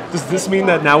restaurant. Does this mean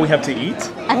that now we have to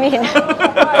eat? I mean,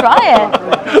 try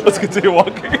it. Let's continue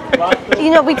walking.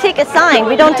 You know, we take a sign.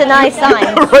 We don't deny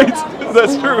signs. Right,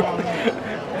 that's true.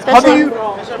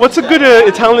 What's a good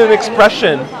Italian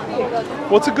expression?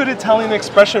 What's a good Italian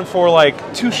expression for, like,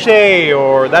 touche,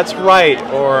 or that's right,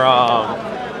 or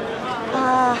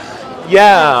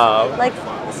yeah? Like,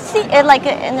 see,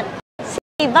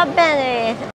 va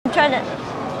bene. I'm trying to.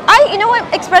 You know what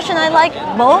expression I like?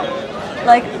 Bo.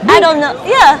 Like, I don't know.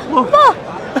 Yeah. Bo.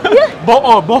 Yeah.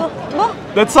 Bo.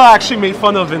 That's actually made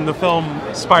fun of in the film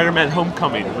Spider-Man: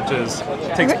 Homecoming, which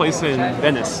takes place in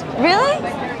Venice. Really?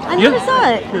 I never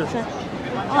saw it.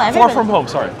 Yeah. Far From Home.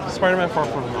 Sorry, Spider-Man: Far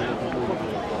From Home.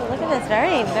 Look at this,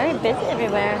 very, very busy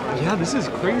everywhere. Yeah, this is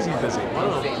crazy busy.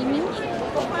 Wow.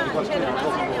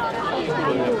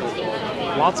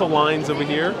 Lots of lines over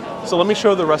here. So let me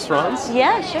show the restaurants.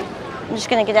 Yeah, sure. I'm just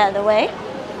gonna get out of the way.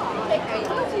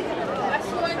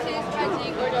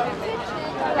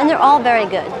 And they're all very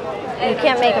good. You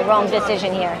can't make a wrong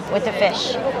decision here with the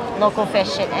fish, local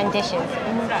fish and dishes.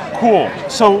 Cool.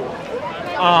 So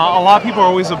a lot of people are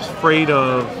always afraid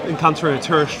of encountering a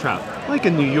tourist trap, like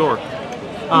in New York.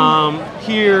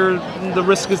 Here, the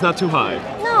risk is not too high.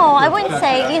 No, I wouldn't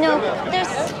say. You know,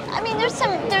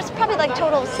 there's probably like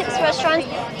total 6 restaurants.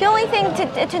 The only thing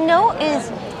to note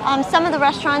is some of the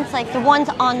restaurants, like the ones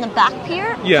on the back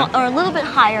pier, are a little bit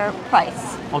higher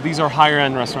price. Oh, these are higher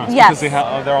end restaurants yes.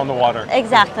 because they're on the water.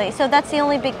 Exactly. So that's the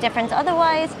only big difference.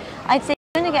 Otherwise, I'd say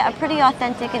you're going to get a pretty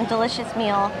authentic and delicious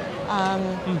meal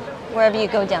wherever you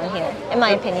go down here, in my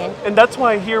opinion. And that's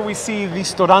why here we see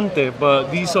ristorante, but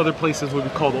these other places would be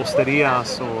called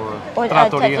osterias or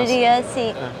trattorias. Trattorias,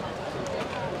 sí.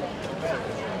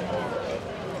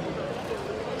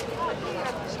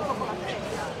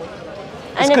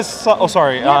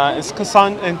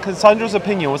 In Cassandra's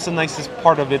opinion, what's the nicest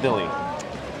part of Italy?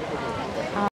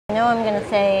 I know I'm going to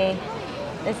say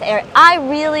this area. I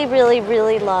really, really,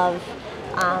 really love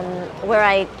where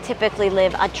I typically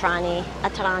live, Atrani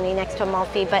next to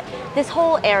Amalfi. But this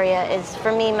whole area is,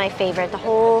 for me, my favorite. The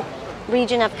whole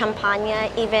region of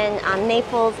Campania, even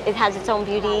Naples, it has its own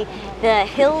beauty. The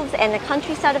hills and the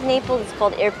countryside of Naples is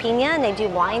called Irpinia, and they do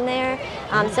wine there.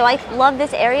 So I love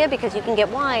this area because you can get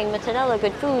wine, mozzarella,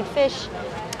 good food, fish.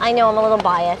 I know I'm a little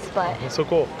biased, but... That's so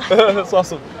cool. That's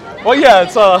awesome. Well, yeah,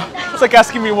 it's like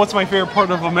asking me what's my favorite part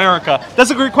of America.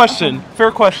 That's a great question,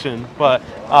 fair question. But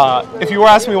if you were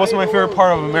asking me what's my favorite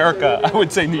part of America, I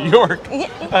would say New York,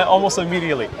 almost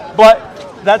immediately. But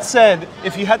that said,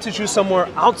 if you had to choose somewhere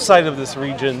outside of this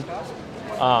region,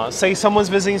 say someone's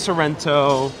visiting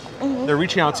Sorrento, they're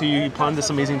reaching out to you, you plan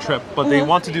this amazing trip, but they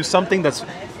want to do something that's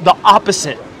the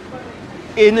opposite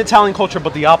in Italian culture,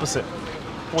 but the opposite.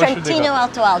 Trentino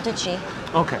Alto Adige.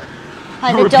 Okay.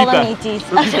 By the Dolomites.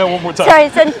 Repeat that one more time. Sorry,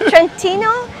 so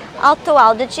Trentino Alto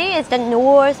Adige is the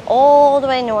north, all the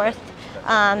way north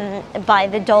by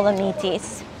the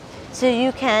Dolomites. So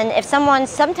you can, if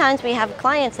sometimes we have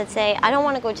clients that say, I don't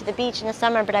want to go to the beach in the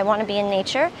summer, but I want to be in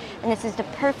nature, and this is the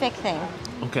perfect thing.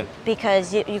 Okay.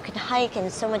 Because you can hike and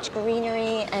so much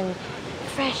greenery and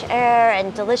fresh air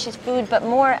and delicious food, but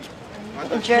more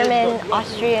German,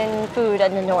 Austrian food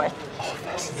in the north.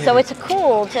 So it's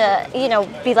cool to,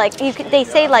 be like, they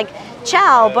say like,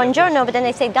 ciao, buongiorno, but then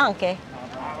they say danke.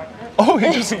 Oh,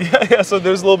 interesting. Yeah. So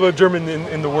there's a little bit of German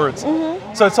in the words.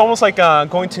 So it's almost like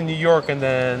going to New York and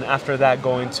then after that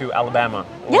going to Alabama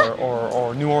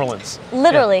or New Orleans.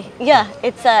 Literally, yeah.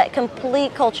 It's a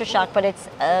complete culture shock, but it's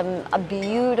a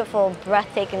beautiful,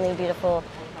 breathtakingly beautiful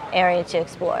area to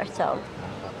explore. So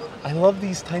I love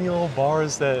these tiny little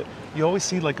bars that you always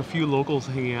see like a few locals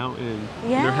hanging out in.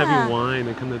 And they're having wine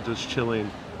and kind of just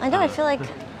chilling. I know. I feel like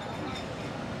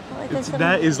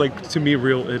that is like, to me,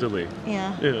 real Italy.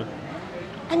 Yeah.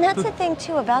 And that's the thing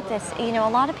too about this. A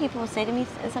lot of people will say to me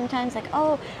sometimes like,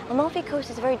 "Oh, Amalfi Coast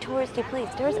is a very touristy place."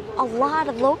 There's a lot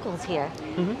of locals here,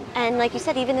 and like you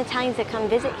said, even Italians that come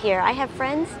visit here. I have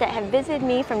friends that have visited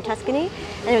me from Tuscany,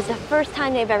 and it was the first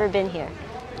time they've ever been here.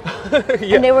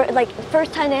 And they were like,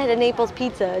 first time they had a Naples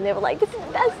pizza, and they were like, "This is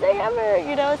the best day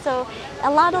ever," So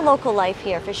a lot of local life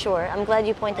here for sure. I'm glad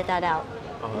you pointed that out.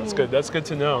 Oh, that's good. That's good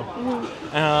to know.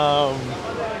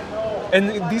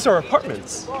 And these are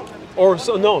apartments, or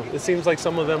no? It seems like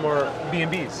some of them are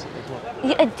B&Bs.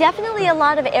 Yeah, definitely a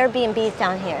lot of Airbnbs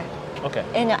down here. Okay.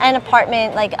 In an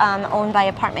apartment, like owned by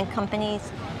apartment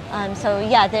companies. So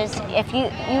yeah,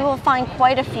 you will find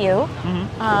quite a few.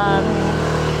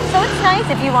 So it's nice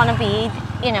if you want to be,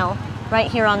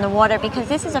 right here on the water, because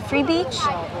this is a free beach.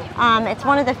 It's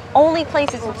one of the only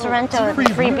places in Sorrento with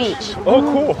a free beach. Oh,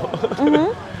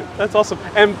 cool. That's awesome.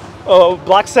 And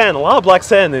black sand, a lot of black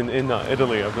sand in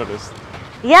Italy, I've noticed.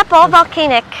 Yep, all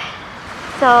volcanic.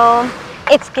 So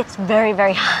it gets very,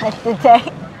 very hot today.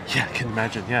 Yeah, I can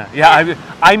imagine. Yeah.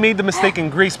 I made the mistake in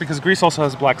Greece, because Greece also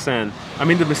has black sand. I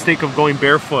made the mistake of going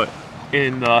barefoot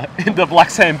in the black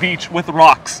sand beach with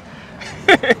rocks.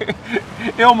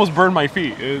 It almost burned my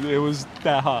feet. It was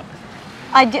that hot.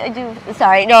 I do.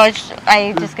 Sorry, no. I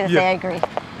just gonna say I agree.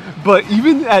 But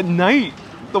even at night,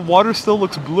 the water still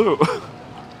looks blue.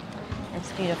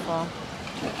 It's beautiful.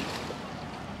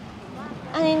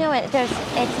 And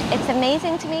it's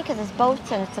amazing to me because it's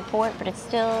boats and support, but it's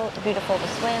still beautiful to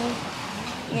swim.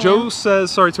 Joe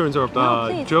says, sorry to interrupt.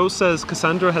 No, Joe says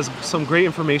Cassandra has some great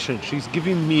information. She's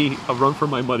giving me a run for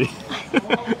my money.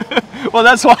 Well,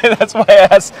 that's why I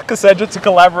asked Cassandra to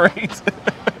collaborate.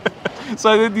 So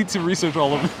I didn't need to research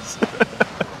all of this.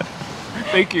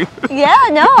 Thank you. Yeah,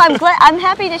 no, I'm glad. I'm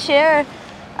happy to share.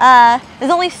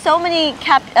 There's only so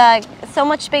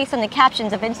much space on the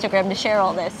captions of Instagram to share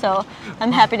all this, so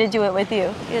I'm happy to do it with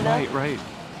you. You know? Right.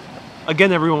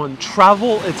 Again, everyone,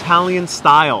 travel Italian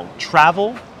style.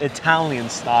 Travel Italian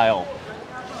style.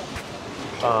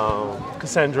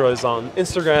 Cassandra is on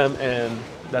Instagram, and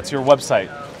that's your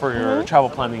website for your travel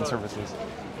planning services.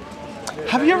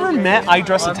 Have you ever met I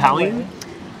Dress Italian?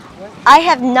 I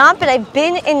have not, but I've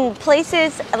been in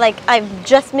places, like I've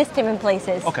just missed him in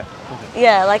places. Okay.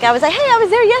 Yeah, like I was like, hey, I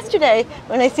was there yesterday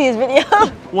when I see his video.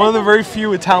 One of the very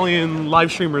few Italian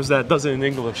live streamers that does it in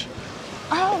English.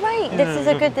 Oh, right. This is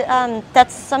a good,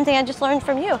 that's something I just learned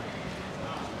from you.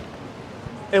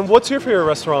 And what's your favorite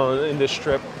restaurant in this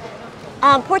strip?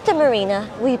 Porta Marina,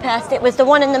 we passed it. Was the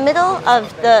one in the middle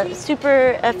of the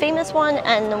super famous one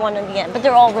and the one in the end. But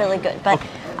they're all really good. But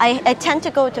I tend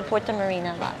to go to Porta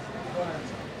Marina a lot.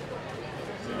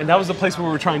 And that was the place where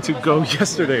we were trying to go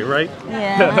yesterday, right?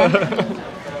 Yeah.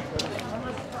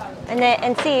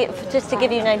 and see, just to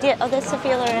give you an idea. Oh, there's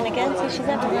Sophia Loren again. See, she's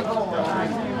everywhere.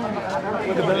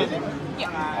 Look at that.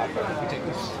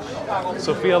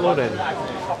 Sophia Loren.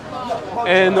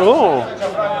 And La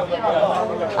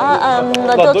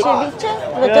Dolce Vita?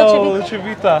 La Dolce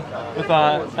Vita with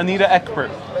Anita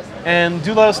Ekberg. And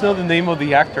do let us know the name of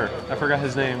the actor. I forgot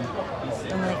his name.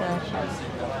 Oh my gosh.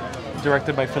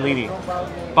 Directed by Fellini.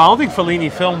 But I don't think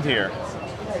Fellini filmed here.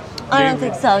 I don't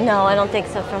think so. No, I don't think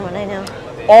so from what I know.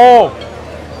 Oh!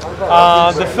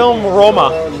 The film Roma.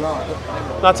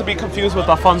 Not to be confused with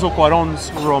Alfonso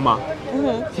Cuarón's Roma.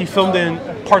 He filmed in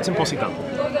Parts in Positano.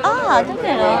 Ah,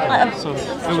 definitely. So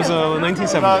it was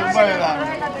 1970s.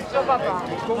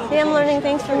 See, I'm learning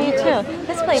things from you too.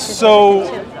 This place is So,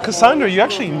 too. Cassandra, you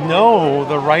actually know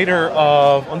the writer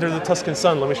of Under the Tuscan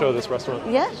Sun. Let me show you this restaurant.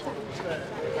 Yeah, sure.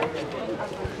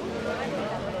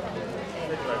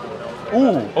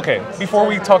 Ooh, okay. Before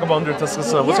we talk about Under the Tuscan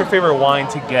Sun, what's your favorite wine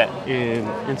to get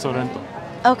in Sorrento?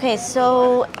 Okay,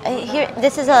 so here,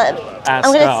 this is a...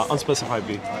 Unspecified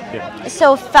B. Yeah.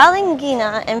 So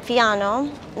Falanghina and Fiano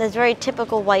is very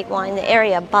typical white wine in the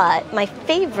area, but my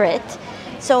favorite,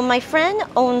 so my friend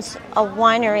owns a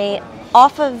winery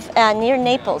off of, near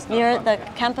Naples, near the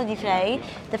Campo di Frei,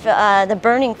 the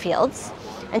burning fields,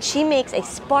 and she makes a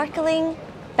sparkling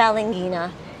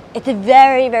Falanghina. It's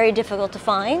very, very difficult to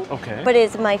find, but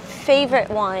it's my favorite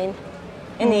wine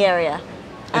in the area.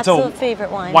 Absolute favorite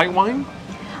wine. White wine?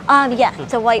 Yeah,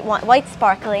 it's a white wine, white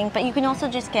sparkling, but you can also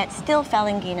just get still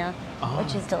Falanghina,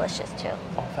 which is delicious too.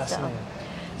 Oh, fascinating.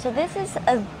 So this is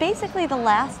basically the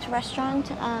last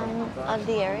restaurant of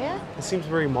the area. It seems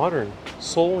very modern.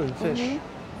 Sole and fish.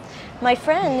 My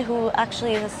friend, who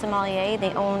actually is a sommelier,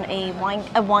 they own a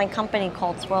wine company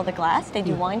called Swirl the Glass. They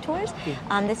do wine tours.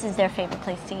 This is their favorite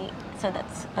place to eat, so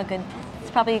it's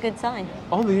probably a good sign.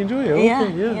 Oh, they enjoy it.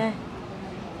 Okay, yeah.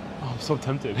 Oh, I'm so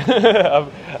tempted.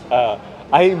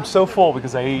 I am so full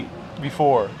because I ate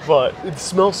before, but it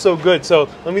smells so good. So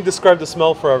let me describe the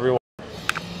smell for everyone.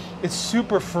 It's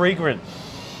super fragrant.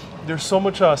 There's so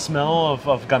much smell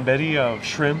of gamberi, of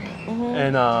shrimp,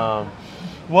 and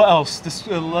what else?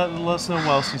 Let us know what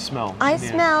else you smell. I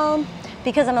smell,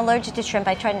 because I'm allergic to shrimp,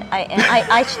 I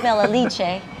smell alice.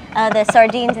 The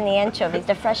sardines and the anchovies,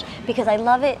 they're fresh, because I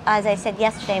love it, as I said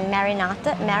yesterday,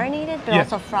 marinated, but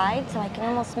also fried, so I can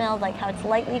almost smell like how it's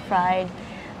lightly fried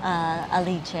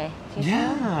alice.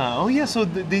 Yeah. Oh, yeah. So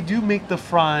they do make the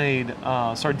fried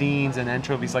sardines and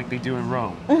anchovies like they do in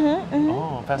Rome.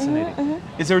 Oh, fascinating.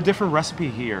 Is there a different recipe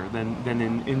here than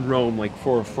in Rome, like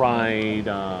for fried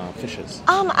fishes?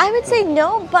 I would say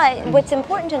no, but what's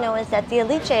important to know is that the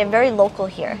alice are very local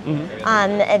here.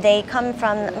 They come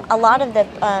from, a lot of the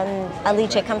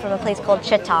alice come from a place called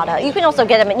Città. You can also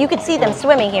get them, you could see them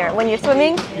swimming here. When you're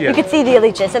swimming, you could see the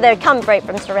alice. So they come right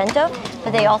from Sorrento,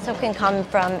 but they also can come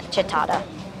from Città,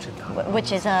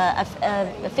 which is a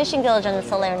fishing village on the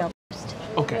Salerno coast.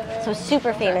 Okay. So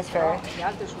super famous for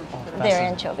their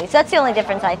anchovies. That's the only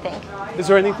difference, I think. Is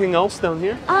there anything else down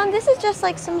here? This is just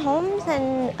like some homes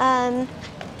and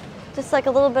just like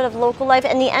a little bit of local life,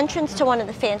 and the entrance to one of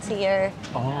the fancier,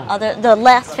 the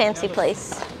last fancy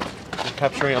place. You're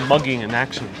capturing a mugging in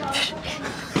action.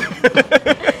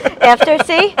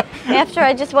 After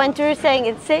I just went through saying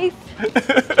it's safe.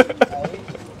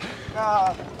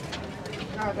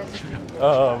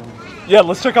 Yeah,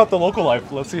 let's check out the local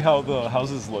life. Let's see how the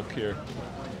houses look here.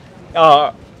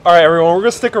 All right, everyone, we're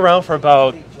gonna stick around for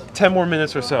about 10 more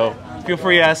minutes or so. Feel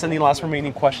free to ask any last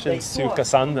remaining questions to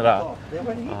Cassandra.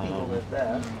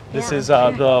 This is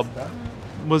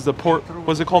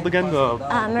what's it called again? The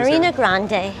Marina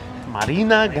Grande.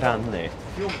 Marina Grande.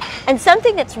 And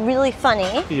something that's really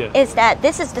funny is that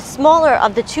this is the smaller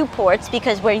of the two ports,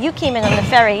 because where you came in on the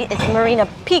ferry is Marina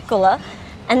Piccola,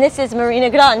 and this is Marina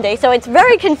Grande. So it's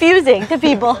very confusing to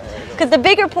people, because the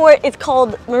bigger port is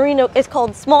called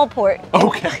small port.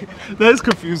 Okay, that is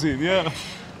confusing, yeah.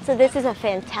 So this is a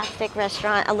fantastic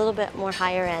restaurant, a little bit more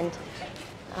higher end.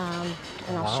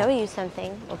 And I'll show you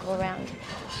something. We'll go around.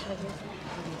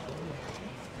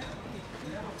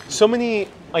 So many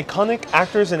iconic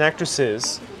actors and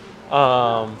actresses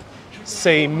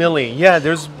say Millie. Yeah,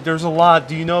 there's a lot.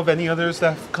 Do you know of any others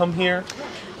that have come here?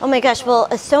 Oh my gosh, well,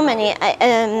 so many.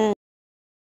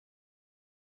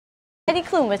 Heidi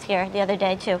Klum was here the other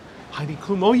day too. Heidi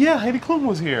Klum. Oh yeah, Heidi Klum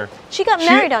was here. She got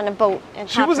married on a boat.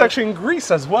 She was actually in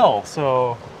Greece as well.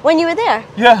 So. When you were there?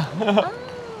 Yeah.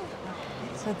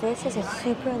 So this is a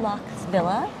super luxe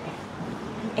villa.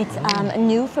 It's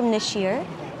new from this year.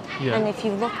 Yeah. And if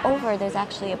you look over, there's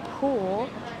actually a pool.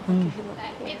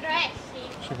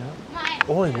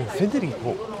 Oh, an infinity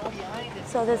pool.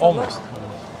 So there's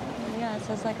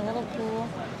so it's like a little pool.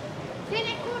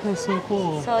 That's so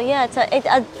cool. So yeah, it's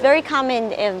a very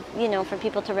common, for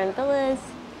people to rent villas.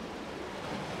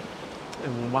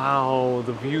 And wow,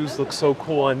 the views look so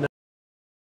cool. And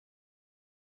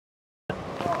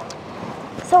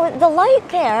so the light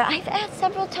there, I've asked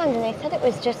several times, and they said it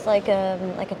was just like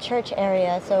a church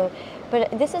area. So,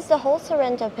 but this is the whole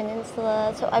Sorrento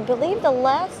Peninsula. So I believe the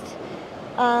last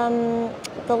of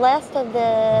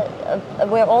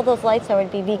where all those lights are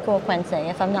would be Vico Quince,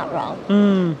 if I'm not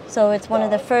wrong. So it's one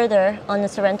of the further on the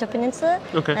Sorrento Peninsula.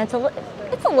 Okay. And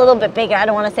it's a little bit bigger. I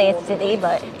don't want to say it's city,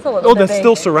 but it's a little bit Oh, that's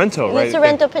still Sorrento, right? The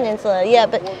Sorrento Peninsula, yeah.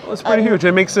 But it's pretty huge.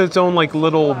 It makes its own like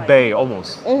little bay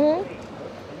almost. Mm-hmm.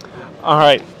 All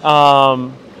right.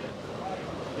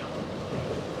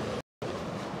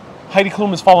 Heidi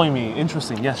Klum is following me.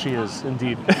 Interesting. Yes, she is.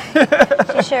 Indeed.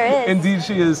 She sure is. Indeed,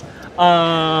 she is.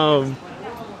 Sorry,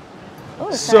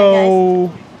 so,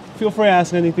 feel free to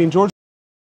ask anything, George.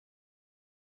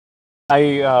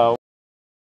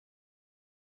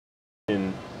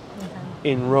 In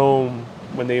Rome,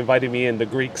 when they invited me in, the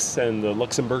Greeks and the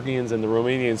Luxembourgians and the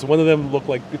Romanians, one of them looked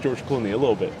like George Clooney a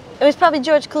little bit. It was probably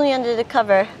George Clooney under the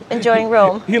cover, enjoying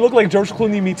Rome. He looked like George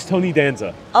Clooney meets Tony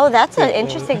Danza. Oh, that's an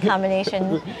interesting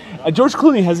combination. George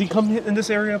Clooney, has he come in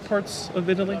this area, parts of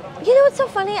Italy? You know what's so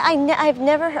funny? I've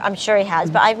never heard, I'm sure he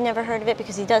has, but I've never heard of it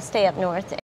because he does stay up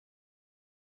north.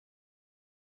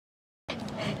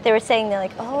 They were saying, they're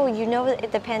like, oh,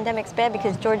 the pandemic's bad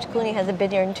because George Clooney hasn't been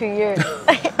here in 2 years.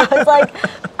 I was like,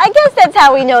 I guess that's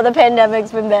how we know the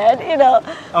pandemic's been bad,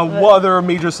 What other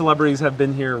major celebrities have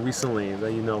been here recently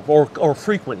that you know, or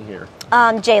frequent here?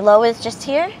 J-Lo is just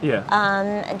here. Yeah.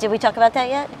 Did we talk about that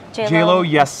yet? J-Lo,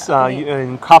 yes.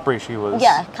 In Capri she was.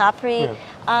 Yeah, Capri.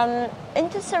 Yeah.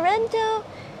 Into Sorrento.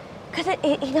 Because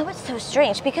it's so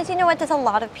strange. Because you know what, there's a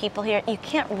lot of people here. You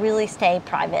can't really stay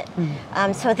private,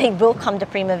 so they will come to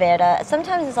Primavera.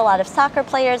 Sometimes there's a lot of soccer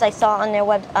players. I saw on their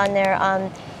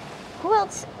who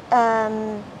else?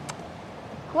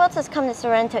 Who else has come to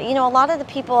Sorrento? A lot of the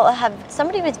people have.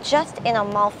 Somebody was just in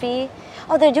Amalfi.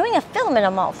 Oh, they're doing a film in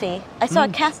Amalfi. I saw a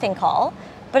casting call,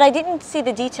 but I didn't see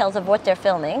the details of what they're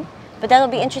filming. But that'll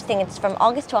be interesting. It's from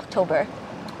August to October.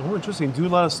 Oh, interesting. Do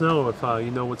let us know if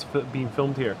you know what's being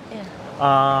filmed here. Yeah.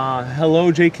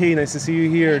 Hello, JK. Nice to see you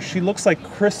here. She looks like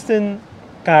Kristen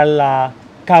Cavallari.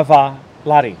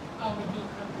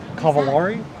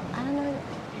 Cavallari? I don't know.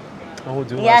 Oh,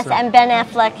 do yes, and Ben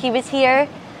Affleck. He was here.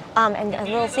 And a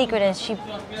little secret is she put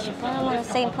him on the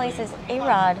same place as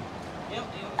A-Rod.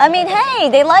 I mean, hey,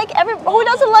 they like who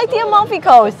doesn't like the Amalfi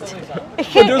Coast? But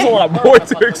there's a lot more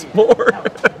to explore.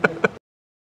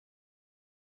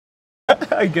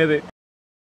 I get it.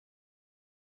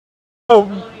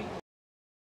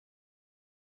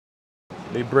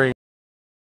 They bring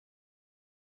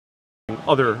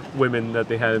other women that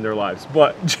they had in their lives,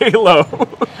 but J-Lo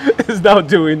is now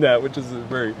doing that, which is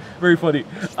very, very funny.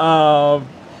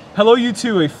 Hello, you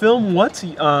two. A film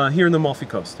here in the Amalfi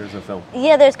Coast? There's a film.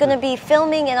 Yeah, there's going to be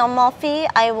filming in Amalfi.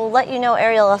 I will let you know,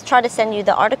 Ariel. I'll try to send you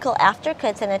the article after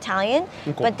because it's in Italian.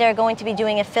 Cool. But they're going to be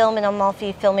doing a film in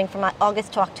Amalfi, filming from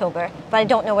August to October. But I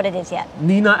don't know what it is yet.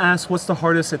 Nina asks, what's the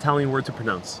hardest Italian word to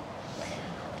pronounce?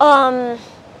 I'm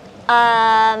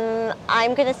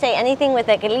going to say anything with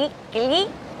a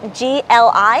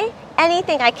G-L-I.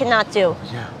 Anything I cannot do.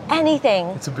 Yeah. Anything.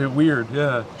 It's a bit weird,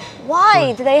 yeah.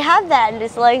 Why do they have that in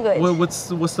this language? Well, what's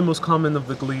the most common of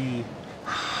the glee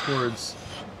words?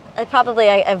 I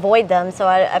avoid them, so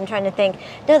I'm trying to think.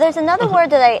 No, there's another word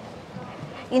that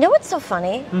you know what's so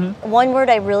funny? Mm-hmm. One word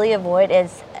I really avoid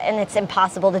is, and it's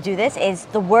impossible to do this, is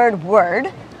the word,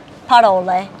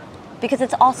 parole. because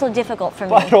it's also difficult for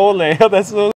me. Parole. That's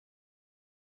so...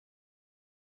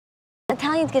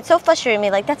 Italians get so frustrated with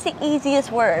me, like that's the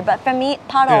easiest word, but for me,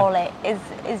 parole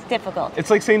is difficult. It's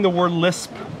like saying the word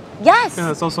lisp. Yes.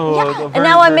 Yeah, it's also and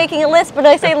now I'm making a list, but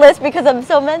I say list because I'm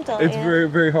so mental. It's very,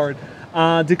 very hard.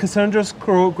 Did Cassandra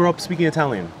grow up speaking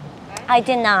Italian? I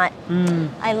did not.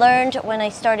 I learned when I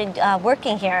started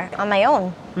working here on my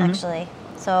own, actually.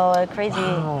 So crazy.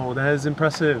 Wow, that is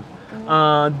impressive.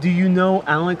 Do you know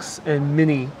Alex and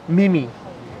Mimi,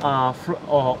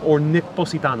 or Nick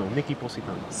Positano, Nikki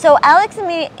Positano? So Alex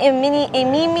and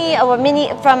Mimi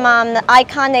from the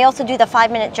Icon, they also do the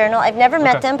 5-minute journal. I've never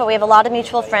met them, but we have a lot of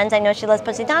mutual friends. I know she loves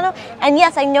Positano. And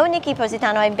yes, I know Nikki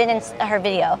Positano. I've been in her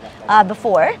video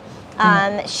before.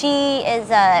 She is,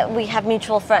 we have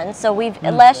mutual friends. So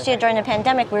last year during the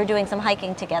pandemic, we were doing some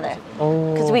hiking together.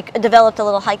 Because we developed a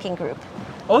little hiking group.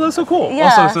 Oh, that's so cool.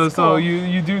 Yeah, also, so cool.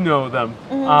 you do know them.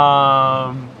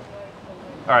 All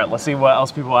right, let's see what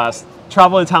else people ask.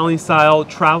 Travel Italian style.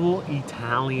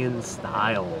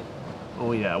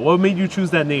 Oh yeah. What made you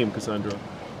choose that name, Cassandra?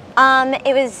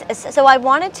 It was, so I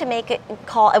wanted to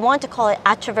call it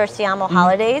Attraversiamo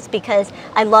Holidays because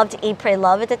I loved Eat, Pray,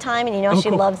 Love at the time, and she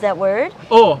cool. loves that word.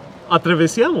 Oh,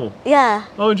 Attraversiamo. Yeah.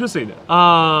 Oh, interesting.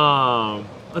 I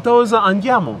thought it was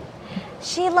Andiamo.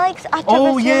 She likes Attraversiamo.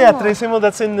 Oh yeah, Attraversiamo.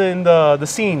 That's in the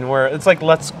scene where it's like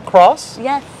let's cross.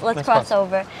 Yes, let's cross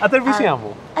over.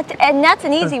 Attraversiamo. And that's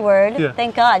an easy word, Yeah.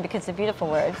 thank God, because it's a beautiful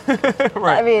word.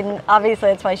 Right. I mean, obviously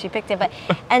that's why she picked it. But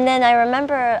and then I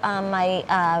remember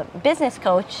my business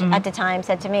coach at the time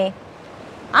said to me,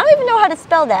 "I don't even know how to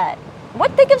spell that.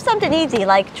 Think of something easy,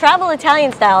 like travel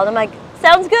Italian style." And I'm like,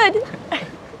 "Sounds good."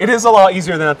 It is a lot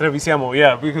easier than Attraversiamo,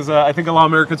 yeah, because I think a lot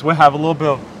of Americans would have a little bit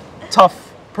of tough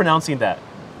pronouncing that.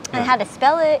 And how to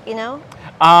spell it, Do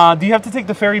you have to take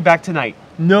the ferry back tonight?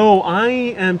 No, I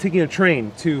am taking a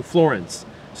train to Florence.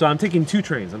 So I'm taking 2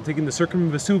 trains. I'm taking the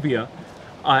Circumvesuvia,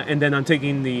 and then I'm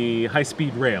taking the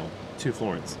high-speed rail to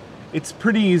Florence. It's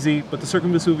pretty easy, but the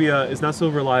Circumvesuvia is not so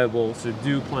reliable, so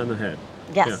do plan ahead.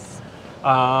 Yes.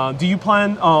 Yeah. Do you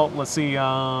plan, let's see,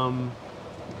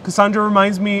 Cassandra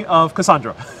reminds me of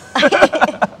Cassandra.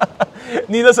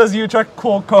 Nina says you attract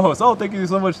cool co-hosts. Oh, thank you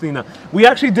so much, Nina. We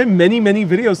actually did many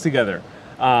videos together.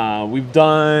 We've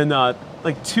done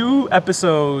like 2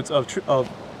 episodes of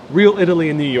Real Italy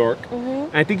in New York. And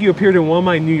I think you appeared in one of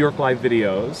my New York Live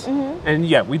videos. And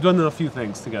yeah, we've done a few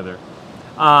things together.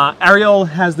 Ariel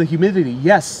has the humidity.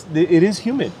 Yes, it is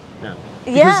humid now.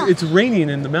 Because it's raining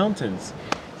in the mountains.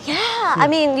 Yeah, I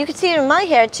mean, you can see it in my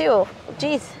hair too.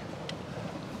 Jeez.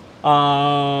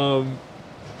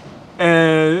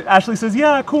 And Ashley says,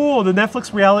 yeah, cool. The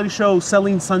Netflix reality show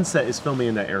Selling Sunset is filming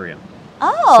in that area.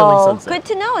 Oh, good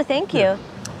to know. Thank you. Yeah.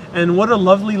 And what a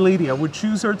lovely lady. I would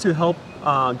choose her to help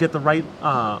get the right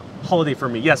holiday for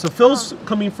me. Yeah, so Phil's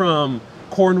coming from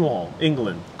Cornwall,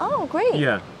 England. Oh, great.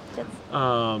 Yeah.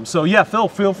 So yeah, Phil,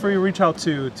 feel free to reach out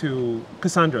to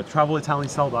Cassandra,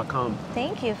 travelitalianstyle.com.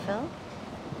 Thank you, Phil.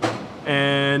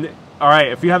 And all right,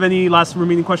 if you have any last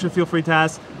remaining questions, feel free to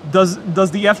ask.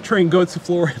 Does the F train go to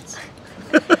Florence?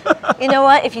 You know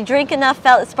what? If you drink enough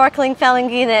sparkling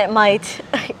Falangina, it might.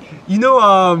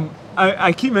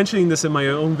 I keep mentioning this in my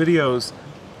own videos.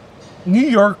 New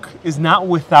York is not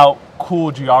without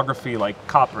cool geography like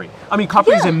Capri. I mean,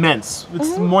 Capri is immense.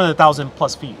 It's more than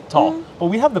 1,000+ feet tall. But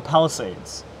we have the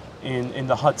Palisades in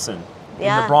the Hudson,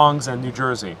 in the Bronx and New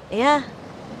Jersey. Yeah.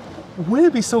 Wouldn't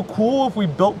it be so cool if we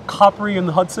built Capri in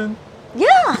the Hudson?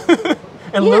 Yeah.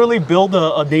 And literally build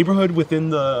a neighborhood within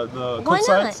the cliffsides? Why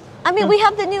not? I mean, we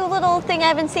have the new little thing I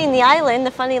haven't seen, the island, the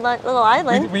funny little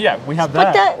island. We have Just that.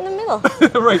 Put that in the middle.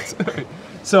 Right.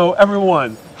 So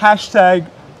everyone, hashtag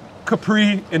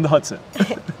Capri in the Hudson.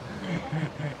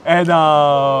 And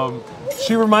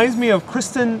she reminds me of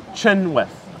Kristen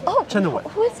Chenoweth. Oh,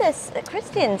 who is this?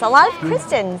 Christians. A lot of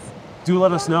Christians. Do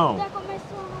let us know.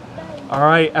 All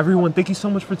right, everyone, thank you so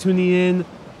much for tuning in.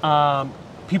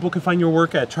 People can find your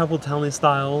work at Travel Italian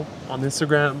Style on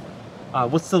Instagram.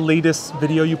 What's the latest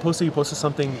video you posted? You posted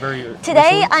something very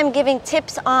Today recently? I'm giving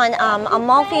tips on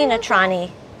Amalfi and Atrani.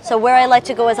 So where I like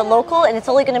to go as a local, and it's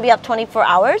only going to be up 24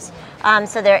 hours.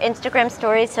 So they're Instagram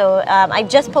stories. So I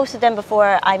just posted them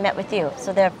before I met with you.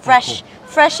 So they're fresh,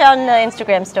 fresh on the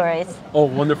Instagram stories. Oh,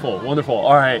 wonderful, wonderful.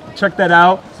 All right, check that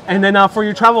out. And then for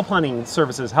your travel planning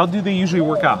services, how do they usually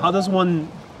work out? How does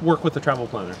one work with the travel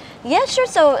planner? Yeah, sure.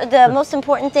 So the most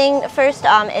important thing first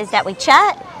is that we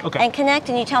chat and connect,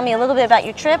 and you tell me a little bit about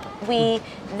your trip. We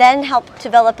then help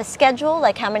develop a schedule,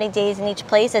 like how many days in each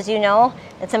place. As you know,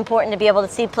 it's important to be able to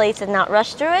see places and not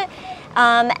rush through it.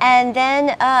 And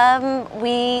then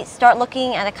we start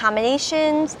looking at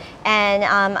accommodations and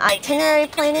itinerary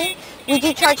planning. We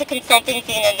do charge a consulting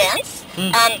fee in advance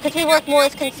because we work more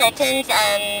as consultants.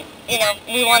 You know,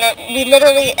 we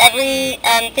literally every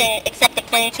thing except the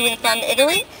plane to and from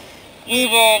Italy. We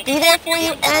will be there for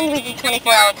you, and we do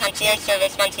 24-hour concierge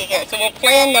service once you're here. So we'll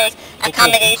plan those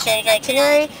accommodations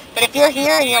itinerary. But if you're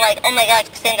here and you're like, oh my gosh,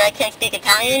 Cassandra, I can't speak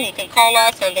Italian, you can call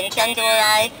us or Vincenzo or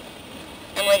I,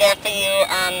 and we're there for you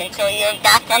until you're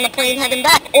back on the plane heading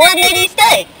back. Or maybe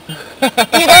stay.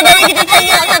 You know, then we can just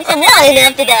hang out and have some wine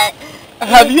after that.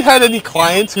 Have you had any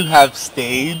clients who have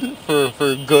stayed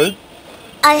for good?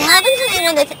 I haven't had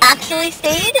anyone that's actually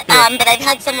stayed, but I've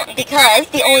had some, because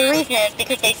the only reason is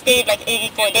because they stayed like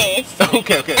 84 days.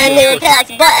 Okay. And they were passed,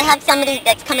 but I have somebody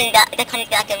that's coming back, that comes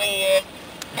back every year.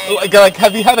 Like,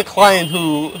 have you had a client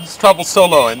who's traveled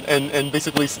solo and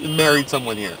basically married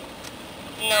someone here?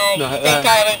 No, they thought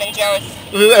I would have been jealous.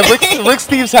 Rick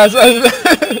Steves has,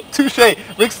 touche,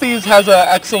 Rick Steves has an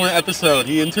excellent episode.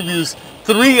 He interviews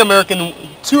two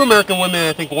American women,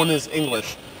 I think one is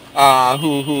English,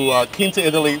 who came to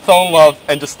Italy, fell in love,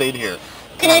 and just stayed here.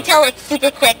 Can I tell a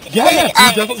super quick thing?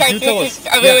 This is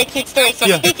a really cute story. So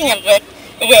speaking of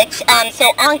which,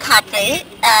 so on Capri,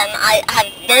 I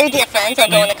have very dear friends. I'll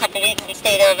go in a couple weeks and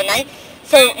stay there overnight.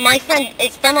 So my friend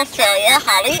is from Australia,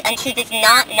 Holly, and she does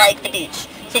not like the beach.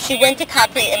 So she went to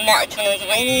Capri in March when it was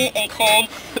rainy and cold,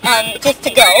 just to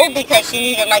go because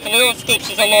she needed like a little escape.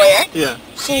 She's a lawyer. Yeah.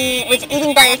 She was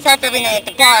eating by herself every night at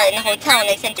the bar in the hotel, and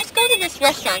they said, just go to this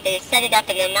restaurant. They set it up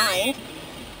in their mind.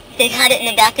 They had it in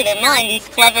the back of their mind, these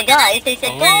clever guys. They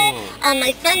said,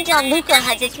 my friend Gianluca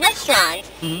has this restaurant.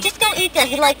 Just go eat there.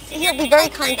 He'll be very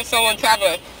kind to solo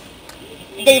travelers.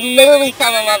 They literally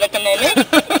fell in love at the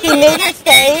moment. He made her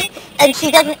stay, and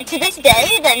she doesn't, to this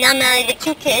day, they're now married with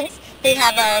 2 kids. They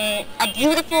have a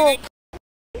beautiful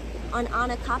on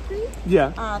Anna Capri,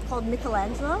 called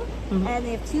Michelangelo, and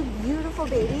they have 2 beautiful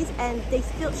babies, and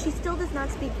she still does not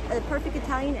speak perfect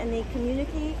Italian, and they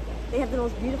communicate. They have the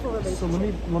most beautiful relationship. So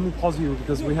let me pause you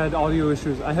because we had audio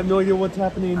issues. I have no idea what's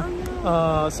happening.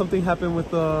 Oh, no. Something happened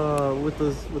with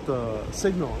the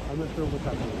signal. I'm not sure what's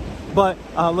happening. But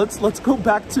let's go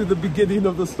back to the beginning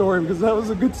of the story because that was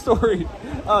a good story.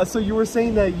 So you were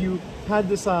saying that you had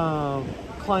this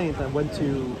client that went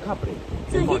to Capri.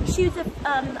 So she was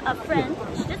a friend.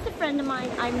 She's just a friend of mine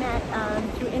I met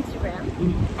through Instagram,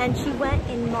 and she went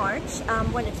in March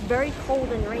when it's very cold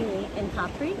and rainy in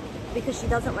Capri because she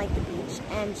doesn't like the beach,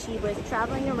 and she was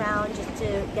traveling around just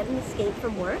to get an escape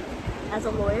from work as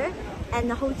a lawyer. And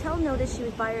the hotel noticed she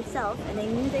was by herself, and they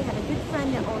knew they had a good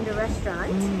friend that owned a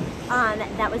restaurant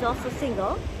that was also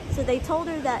single. So they told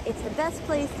her that it's the best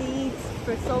place to eat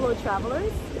for solo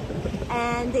travelers,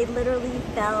 and they literally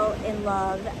fell in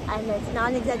love, and it's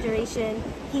not an exaggeration.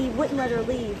 He wouldn't let her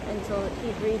leave until he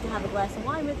agreed to have a glass of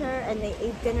wine with her, and they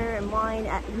ate dinner and wine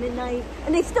at midnight,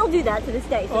 and they still do that to this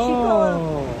day. So she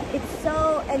goes, it's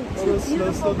so, and 2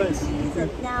 beautiful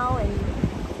babies now,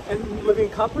 And living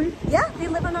in Capri? Yeah, they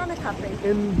live on Anna Capri.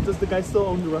 And does the guy still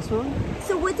own the restaurant?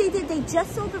 So what they did, they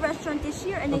just sold the restaurant this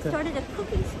year, and they started a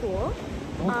cooking school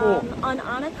on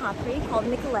Anna Capri called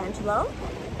Michelangelo.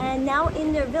 And now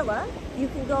in their villa, you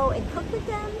can go and cook with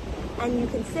them, and you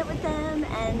can sit with them,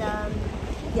 and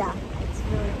yeah, it's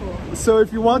really cool. So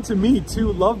if you want to meet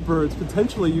 2 lovebirds,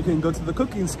 potentially you can go to the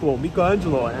cooking school,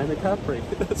 Michelangelo and Anna Capri.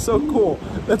 That's so cool.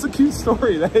 That's a cute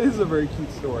story. That is a very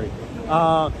cute story.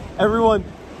 Everyone,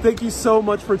 thank you so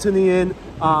much for tuning in.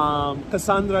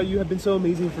 Cassandra, you have been so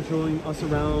amazing for showing us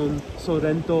around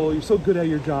Sorrento. You're so good at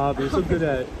your job. You're so good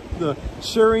at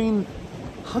sharing,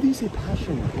 how do you say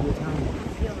passion in Italian?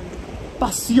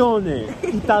 Passione,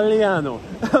 Italiano.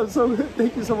 So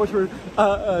thank you so much for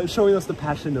showing us the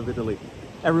passion of Italy.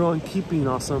 Everyone, keep being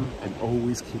awesome and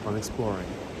always keep on exploring.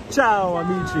 Ciao,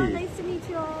 amici. Nice to meet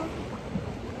you all.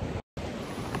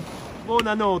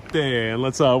 Buonanotte. And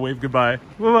let's wave goodbye.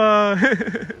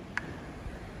 Bye-bye.